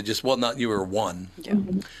baby. She had just, you were one. Yeah.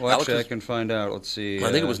 Well, actually, I can find out. Let's see.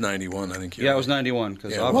 I think it was 91, I think. Yeah, it was 91,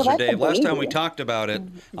 because Officer Dave, last time we talked about it,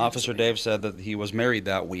 Officer Dave said that he was married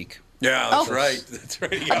that week. Yeah, that's right. That's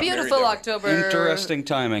right. A beautiful October. Interesting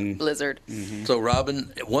timing. Blizzard. Mm-hmm. So,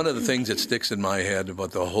 Robyn, one of the things that sticks in my head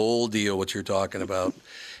about the whole deal, what you're talking about,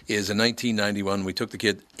 is in 1991, we took the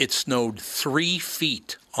kid. It snowed 3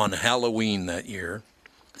 feet on Halloween that year.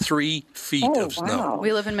 3 feet of snow.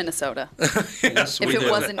 We live in Minnesota. Yes, if it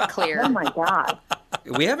wasn't clear. Oh, my God.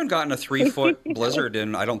 We haven't gotten a 3-foot blizzard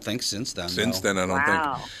in, I don't think, since then. Since then, I don't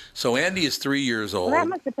think. So Andy is 3 years old. Well, that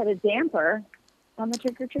must have put a damper. on the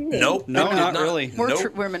trick or treating? Nope. No, we did not really. We're,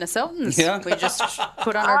 Nope. we're Minnesotans. Yeah. We just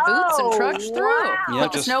put on our boots and trudge through. wow. Yeah,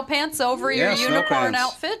 Put the just- snow pants over your Yeah, snow unicorn pants.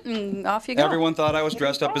 outfit, and off you go. Everyone thought I was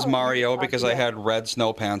dressed up as Mario because I had red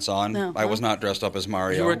snow pants on. No. I was not dressed up as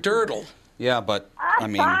Mario. You were a turtle. Yeah, but, I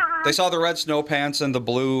mean, they saw the red snow pants and the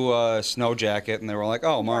blue snow jacket, and they were like,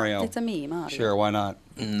 oh, Mario. It's a me, Mario. Sure, why not?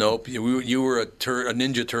 Nope. You were a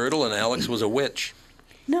Ninja Turtle, and Alex was a witch.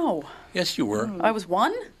 No, Yes, you were. I was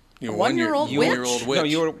one. You A were 1-year-old witch. 1-year-old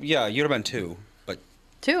witch. No, you'd have been 2, but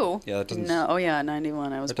 2. Yeah, that doesn't- No, oh yeah,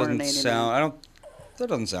 91. I was that born in doesn't 89. sound, that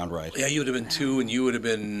doesn't sound right. Yeah, you would have been 2, and you would have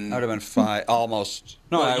been. I would have been 5, almost.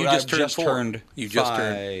 No, Well, I you just turned 4. turned You just 5.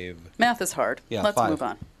 turned- Math is hard. Yeah, Let's 5. move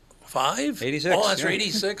on. 5? 86, Oh, that's yeah. right,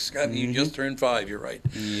 86. God, you just turned 5. You're right.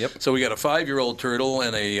 Yep. So we got a 5-year-old turtle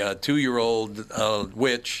and a 2-year-old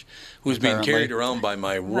witch who's being Apparently. carried around by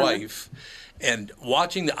my wife. And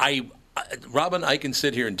watching Robyn, I can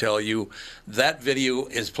sit here and tell you that video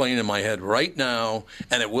is playing in my head right now,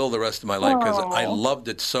 and it will the rest of my life because I loved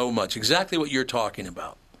it so much. Exactly what you're talking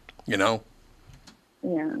about, you know?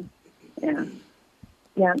 Yeah.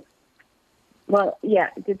 Well, yeah.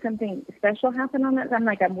 Did something special happen on that?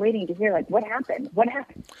 I'm waiting to hear, what happened? What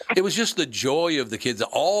happened? It was just the joy of the kids,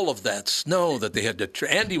 all of that snow that they had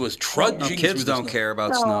to. Andy was trudging. No, through kids the don't snow. care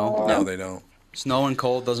about snow. No, they don't. Snow and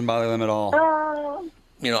cold doesn't bother them at all. Oh,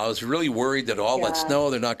 You know, I was really worried that all that snow,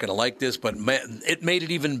 they're not going to like this, but it made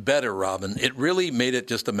it even better, Robyn. It really made it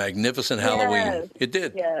just a magnificent Halloween. It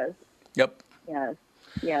did. yes, Yep. yes,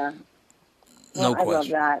 yeah. No Well, I love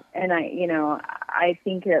question. that, and I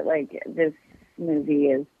think that this movie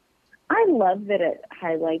is. I love that it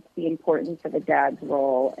highlights the importance of a dad's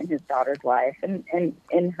role in his daughter's life and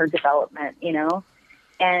in her development.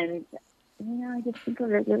 And I just think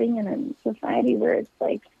we're living in a society where it's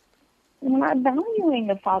we're not valuing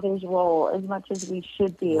the father's role as much as we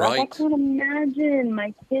should be. Right. I can't imagine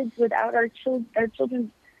my kids without our kids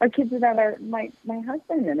without my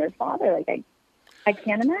husband and their father. I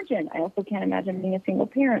can't imagine. I also can't imagine being a single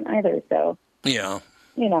parent either. So, Yeah.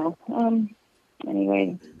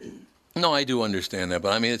 Anyway. No, I do understand that,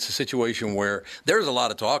 but I mean, it's a situation where there's a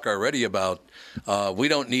lot of talk already about we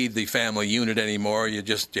don't need the family unit anymore. You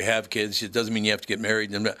have kids. It doesn't mean you have to get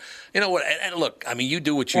married. And you know what? And look, I mean, you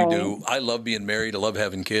do what you do. I love being married. I love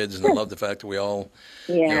having kids, and I love the fact that we all,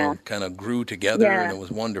 kind of grew together, and it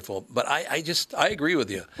was wonderful. But I agree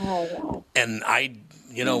with you. Oh, And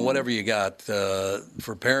whatever you got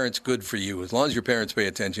for parents, good for you. As long as your parents pay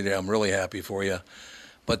attention to you, I'm really happy for you.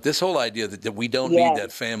 But this whole idea that we don't need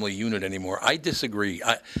that family unit anymore, I disagree.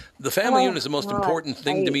 The family unit is the most important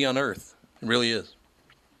thing to me on earth. It really is.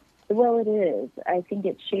 Well, it is. I think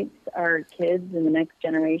it shapes our kids and the next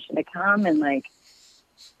generation to come. And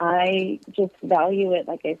I just value it.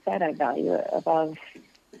 Like I said, I value it above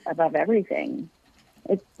everything.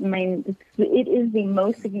 It is the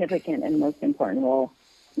most significant and most important role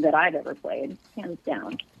that I've ever played, hands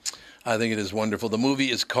down. I think it is wonderful. The movie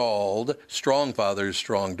is called Strong Fathers,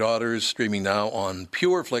 Strong Daughters, streaming now on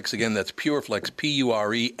PureFlix. Again, that's PureFlix,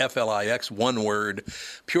 PureFlix, one word,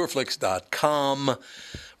 pureflix.com.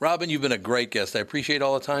 Robyn, you've been a great guest. I appreciate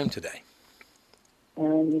all the time today.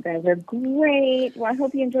 And you guys are great. Well, I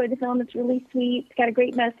hope you enjoyed the film. It's really sweet. It's got a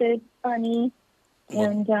great message, funny.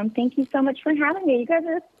 And thank you so much for having me. You guys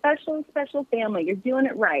are a special, special family. You're doing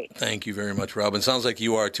it right. Thank you very much, Robyn. Sounds like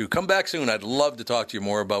you are, too. Come back soon. I'd love to talk to you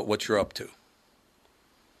more about what you're up to.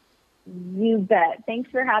 You bet. Thanks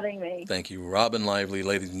for having me. Thank you. Robyn Lively,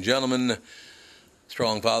 ladies and gentlemen.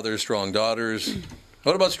 Strong fathers, strong daughters.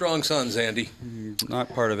 What about strong sons, Andy? Not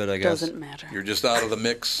part of it, I guess. Doesn't matter. You're just out of the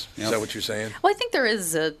mix? Is that what you're saying? Well, I think there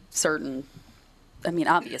is a certain,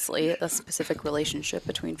 obviously, a specific relationship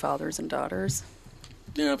between fathers and daughters.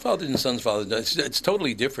 Yeah, fathers and sons, it's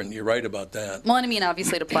totally different. You're right about that. Well,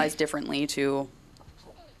 obviously it applies differently to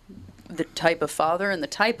the type of father and the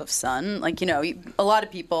type of son. A lot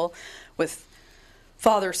of people with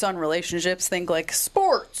father-son relationships think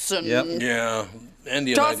sports and Yeah,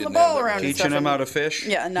 Andy and I tossing didn't the ball have that. around and Teaching stuff. them how to fish.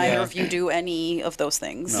 Yeah, neither of you do any of those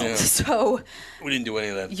things. No. Yeah. So We didn't do any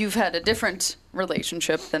of that. you've had a different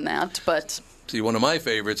relationship than that, but See, one of my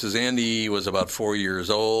favorites is Andy was about 4 years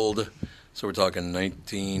old. So we're talking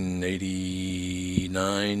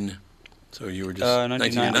 1989. So you were just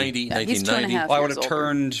 1990. Yeah, he's 2.5 Well, I would have years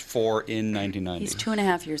turned 4 in 1990. he's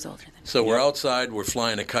 2.5 years older than me. So we're outside. We're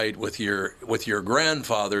flying a kite with your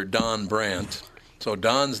grandfather, Don Brandt. So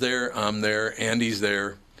Don's there. I'm there. Andy's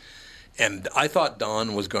there. And I thought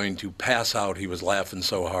Don was going to pass out. He was laughing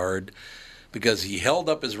so hard because he held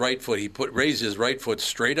up his right foot. He raised his right foot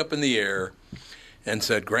straight up in the air and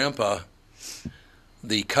said, "Grandpa,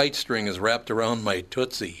 the kite string is wrapped around my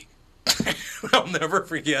tootsie." I'll never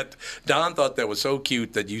forget. Don thought that was so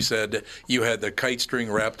cute that you said you had the kite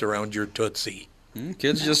string wrapped around your Tootsie.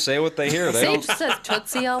 Kids just say what they hear. They Sage don't. says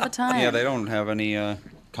Tootsie all the time. Yeah, they don't have any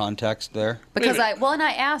context there. Because and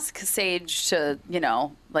I ask Sage to,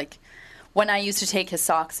 like, when I used to take his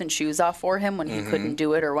socks and shoes off for him when he couldn't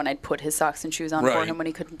do it, or when I'd put his socks and shoes on for him when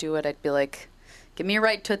he couldn't do it, I'd be like, give me your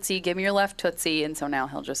right Tootsie, give me your left Tootsie. And so now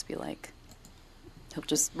he'll just be like, he'll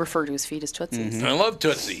just refer to his feet as Tootsies. I love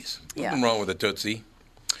Tootsies. Yeah. Nothing wrong with a Tootsie.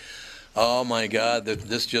 Oh, my God.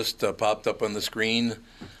 This just popped up on the screen.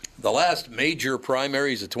 The last major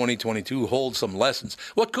primaries of 2022 hold some lessons.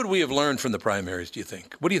 What could we have learned from the primaries, do you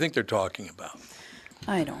think? What do you think they're talking about?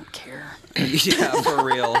 I don't care. Yeah, for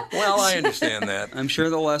real. Well, I understand that. I'm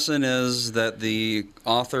sure the lesson is that the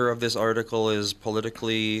author of this article is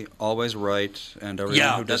politically always right, and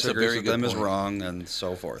everyone who that's a disagrees very with good them is point. wrong, and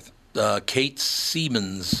so forth. Kate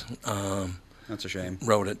Siemens That's a shame.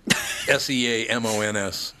 wrote it.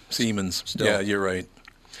 Seamons. Siemens. Still. Yeah, you're right.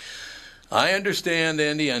 I understand,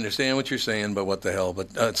 Andy. I understand what you're saying, but what the hell?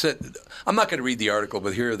 But I'm not going to read the article,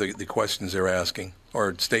 but here are the questions they're asking,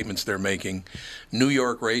 or statements they're making. New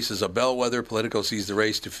York race is a bellwether. Politico sees the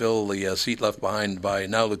race to fill the seat left behind by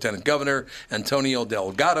now Lieutenant Governor Antonio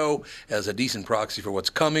Delgado as a decent proxy for what's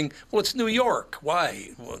coming. Well, it's New York.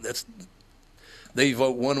 Why? Well, they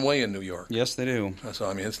vote one way in New York. Yes, they do. So,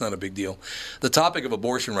 I mean, it's not a big deal. The topic of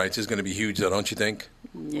abortion rights is going to be huge, though, don't you think?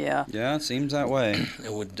 Yeah. Yeah, it seems that way.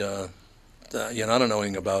 It would... I don't know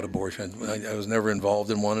anything about abortion. I was never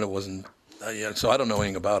involved in one, and it wasn't. So I don't know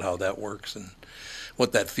anything about how that works and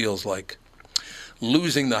what that feels like.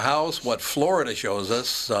 Losing the House, what Florida shows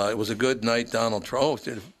us. It was a good night, Donald Trump.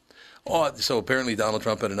 So apparently Donald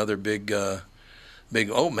Trump had another big.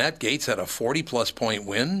 Matt Gaetz had a 40-plus point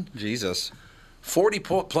win. Jesus.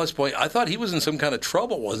 40-plus point. I thought he was in some kind of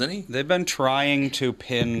trouble, wasn't he? They've been trying to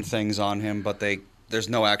pin things on him, but there's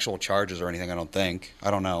no actual charges or anything, I don't think.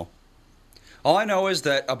 I don't know. All I know is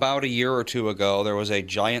that about a year or two ago, there was a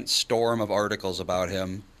giant storm of articles about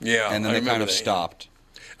him. Yeah, and then I they kind of remember that, stopped.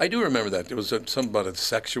 I do remember that. There was something about a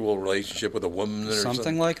sexual relationship with a woman or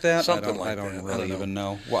something like that. Something like I that. don't really even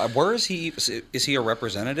know. Where is he? Is he a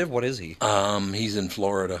representative? What is he? He's in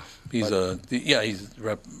Florida. He's he's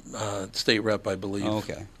state rep, I believe. Oh,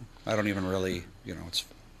 okay. I don't even really,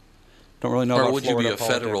 don't really know. Or about would Florida you be a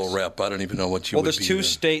politics. federal rep? I don't even know what you would be. Well, there's two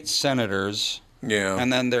state senators. Yeah.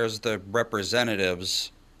 And then there's the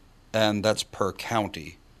representatives, and that's per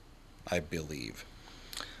county, I believe.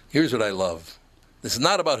 Here's what I love. This is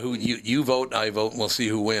not about who you vote, I vote, and we'll see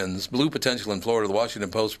who wins. Blue potential in Florida. The Washington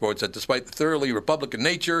Post reports that despite the thoroughly Republican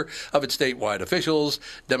nature of its statewide officials,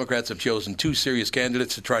 Democrats have chosen two serious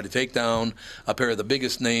candidates to try to take down a pair of the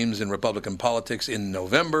biggest names in Republican politics in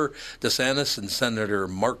November, DeSantis and Senator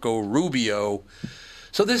Marco Rubio.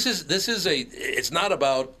 So it's not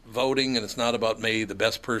about voting, and it's not about may the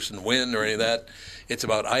best person win or any of that. It's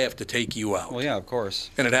about I have to take you out. Well, yeah, of course.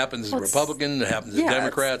 And it happens as Republican, it happens as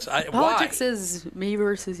Democrats. Politics why? is me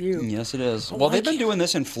versus you. Yes, it is. Well, they've been doing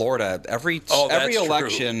this in Florida every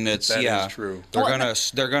election. True. That is true.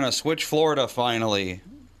 They're gonna switch Florida finally.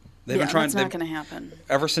 They've been trying. That's not going to happen.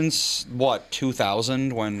 Ever since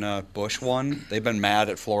 2000 when Bush won, they've been mad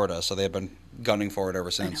at Florida, so they've been gunning for it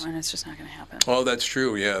ever since. I know, and it's just not going to happen. Oh, that's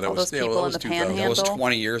true. Yeah, that All was those people in the 2000. Panhandle. That was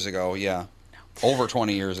 20 years ago. Yeah, over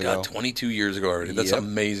 20 years ago. God, 22 years ago already. That's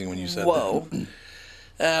amazing when you said Whoa.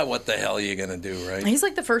 that. What the hell are you going to do, right? He's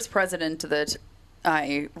like the first president that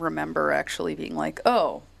I remember actually being like,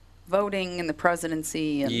 oh, voting in the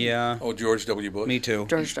presidency. And Yeah. Oh, George W. Bush. Me too.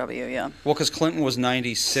 George W., yeah. Well, because Clinton was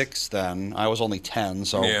 96 then. I was only 10,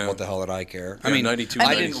 so what the hell did I care? Yeah, I mean, 92, I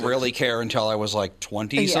 96. didn't really care until I was like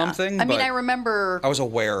 20-something. I mean, I remember I was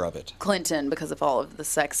aware of it. Clinton because of all of the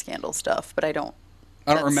sex scandal stuff, but I don't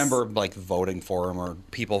remember like voting for him or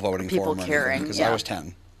people voting for him. People caring, because yeah. I was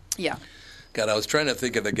 10. Yeah. God, I was trying to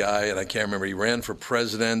think of the guy, and I can't remember. He ran for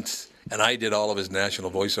president, and I did all of his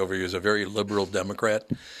national voiceover. He was a very liberal Democrat.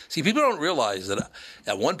 See, people don't realize that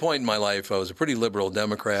at one point in my life, I was a pretty liberal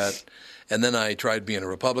Democrat, and then I tried being a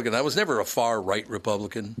Republican. I was never a far-right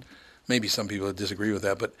Republican. Maybe some people disagree with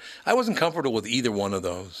that, but I wasn't comfortable with either one of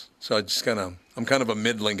those. So I'm kind of a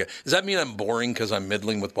middling guy. Does that mean I'm boring because I'm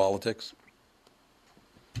middling with politics?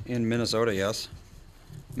 In Minnesota, yes.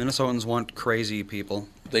 Minnesotans want crazy people.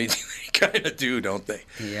 They kind of do, don't they?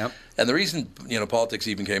 Yep. And the reason politics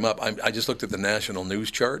even came up, I just looked at the national news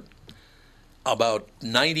chart. About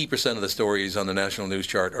 90% of the stories on the national news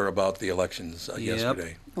chart are about the elections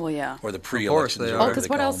yesterday. Well, yeah. Or the pre-elections. Of course they Oh, are. because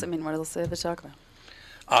what else? I mean, what else do they have to talk about?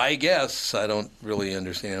 I guess. I don't really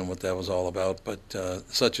understand what that was all about, but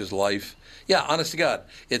such is life. Yeah, honest to God,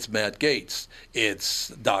 it's Matt Gaetz. It's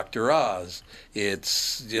Dr. Oz.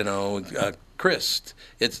 It's, Christ.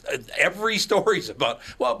 It's every story's about,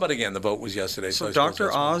 but again, the vote was yesterday. So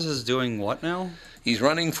Dr. Oz is doing what now? He's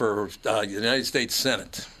running for the United States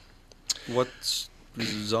Senate. What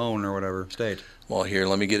zone or whatever, state? Well, here,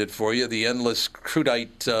 let me get it for you. The endless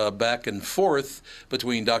crudite back and forth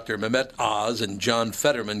between Dr. Mehmet Oz and John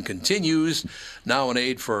Fetterman continues. Now an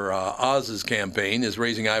aide for Oz's campaign is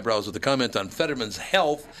raising eyebrows with a comment on Fetterman's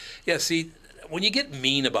health. Yeah, see, when you get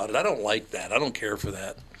mean about it, I don't like that. I don't care for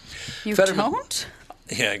that. You don't?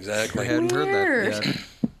 Yeah, exactly. I hadn't heard that yet.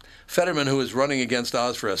 Fetterman, who is running against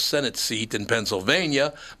Oz for a Senate seat in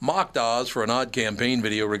Pennsylvania, mocked Oz for an odd campaign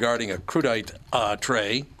video regarding a crudite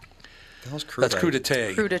tray. The hell's crudite? That's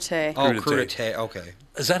crudité. Crudité. Oh, crudité. Okay.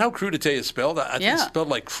 Is that how crudité is spelled? I think it's spelled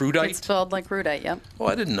like crudite. It's spelled like crudite, yep. Oh,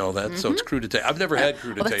 I didn't know that. So it's crudité. I've never had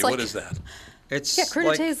crudité. What is that? It's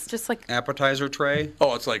crudité is just like appetizer tray.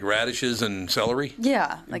 Oh, it's like radishes and celery?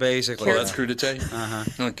 Yeah. Like basically. Oh, that's crudité?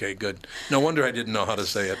 Uh-huh. Okay, good. No wonder I didn't know how to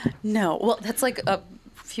say it. No. Well, that's like a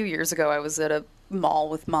few years ago I was at a mall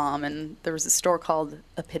with Mom, and there was a store called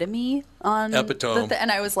Epitome on Epitome,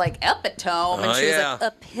 and I was like, Epitome, and she was like,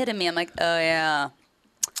 Epitome. I'm like, oh yeah.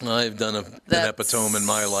 I've done an epitome in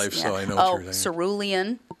my life, so I know what you're saying.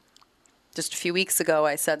 Cerulean. Just a few weeks ago,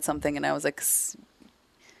 I said something, and I was like,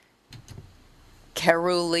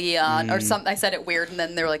 Cerulean or something. I said it weird, and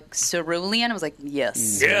then they were like, Cerulean. I was like,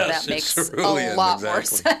 yes, that makes cerulean, a lot more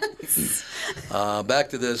sense. Back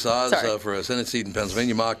to this. Oz for a Senate seat in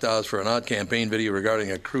Pennsylvania mocked Oz for an odd campaign video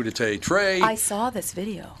regarding a crudité tray. I saw this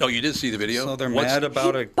video. Oh, you did see the video? So they're mad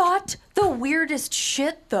about it. He bought the weirdest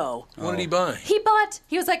shit, though. What did he buy?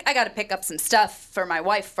 He was like, I got to pick up some stuff for my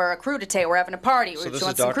wife for a crudité. We're having a party. So this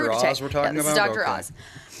is Dr. Oz we're talking about? This is Dr. Oz.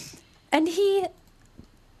 And he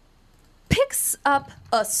picks up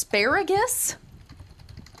asparagus.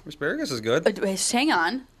 Asparagus is good. Hang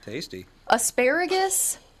on. Tasty.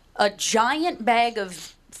 Asparagus, a giant bag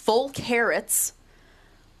of full carrots,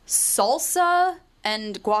 salsa,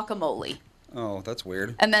 and guacamole. Oh, that's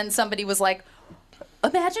weird. And then somebody was like,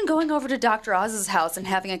 imagine going over to Dr. Oz's house and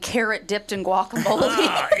having a carrot dipped in guacamole.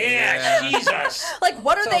 Yeah, Jesus. Like,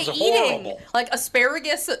 what are they eating? Horrible. Like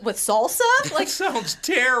asparagus with salsa? Like, that sounds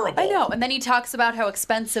terrible. I know. And then he talks about how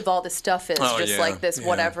expensive all this stuff is, like this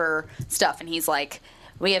whatever stuff. And he's like,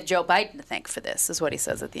 we have Joe Biden to thank for this, is what he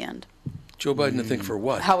says at the end. Joe Biden to think for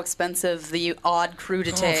what? How expensive the odd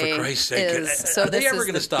crudité for Christ's sake. is. Are they ever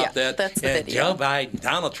going to stop that? That's the video. Joe Biden,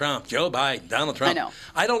 Donald Trump, Joe Biden, Donald Trump. I know.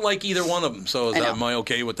 I don't like either one of them, so am I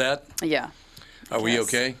okay with that? Yeah. Are we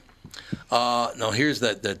okay? Now, here's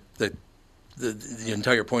the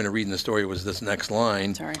entire point of reading the story was this next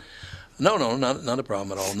line. Sorry. No, not a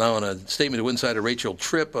problem at all. Now, in a statement to Insider, Rachel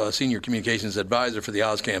Tripp, senior communications advisor for the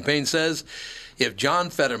Oz campaign, says, if John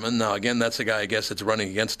Fetterman, now again, that's the guy I guess that's running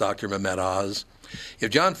against Dr. Mehmet Oz, if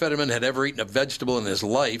John Fetterman had ever eaten a vegetable in his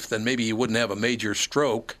life, then maybe he wouldn't have a major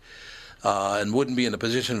stroke and wouldn't be in a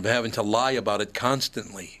position of having to lie about it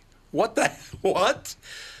constantly. What?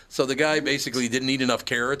 So the guy basically didn't eat enough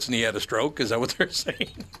carrots and he had a stroke? Is that what they're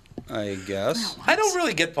saying? I guess. I don't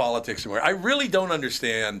really get politics anymore. I really don't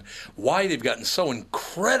understand why they've gotten so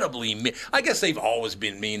incredibly mean. I guess they've always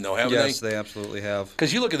been mean, though, haven't they? Yes, they absolutely have.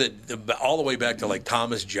 Because you look at all the way back to like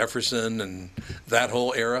Thomas Jefferson and that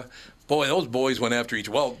whole era. Boy, those boys went after each.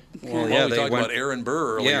 Well, we talked about Aaron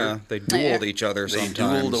Burr earlier. Yeah, they dueled each other sometimes. They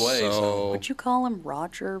dueled away. So. Would you call him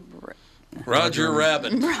Roger? Roger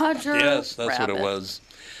Rabbit. Roger. Yes, that's Rabbit. what it was.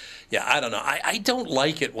 Yeah, I don't know. I don't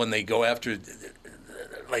like it when they go after,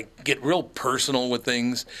 like, get real personal with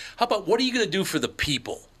things. How about what are you going to do for the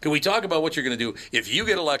people? Can we talk about what you're going to do if you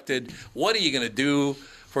get elected? What are you going to do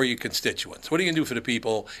for your constituents? What are you going to do for the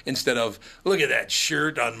people instead of, look at that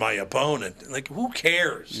shirt on my opponent? Like, who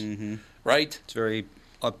cares? Mm-hmm. Right? It's very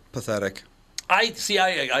pathetic. I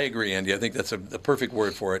agree, Andy. I think that's the perfect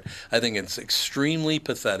word for it. I think it's extremely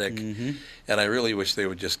pathetic, and I really wish they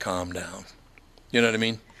would just calm down. You know what I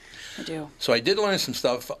mean? I do. So I did learn some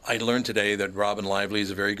stuff. I learned today that Robyn Lively is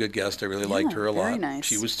a very good guest. I really liked her a lot. Very nice.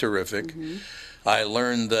 She was terrific. I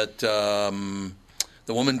learned that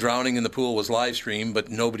the woman drowning in the pool was live streamed, but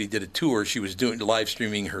nobody did it to her. She was live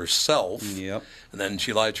streaming herself. Yep. And then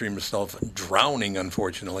she live streamed herself drowning,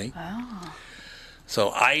 unfortunately. Oh.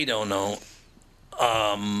 So I don't know.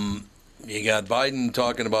 You got Biden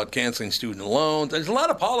talking about canceling student loans. There's a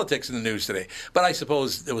lot of politics in the news today. But I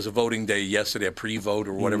suppose there was a voting day yesterday, a pre-vote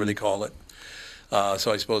or whatever they call it.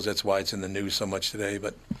 So I suppose that's why it's in the news so much today.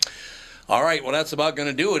 But all right, well, that's about going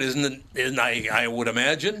to do it, isn't it? I would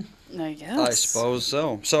imagine. I guess. I suppose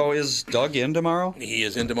so. So is Doug in tomorrow? He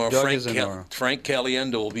is in tomorrow. Doug is in tomorrow. Frank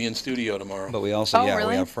Caliendo will be in studio tomorrow. But we also, really?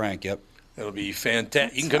 we have Frank, yep. It'll be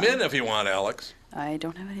fantastic. You can come in if you want, Alex. I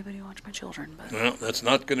don't have anybody to watch my children, but Well, that's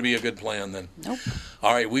not going to be a good plan then. nope.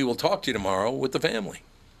 All right, we will talk to you tomorrow with the family.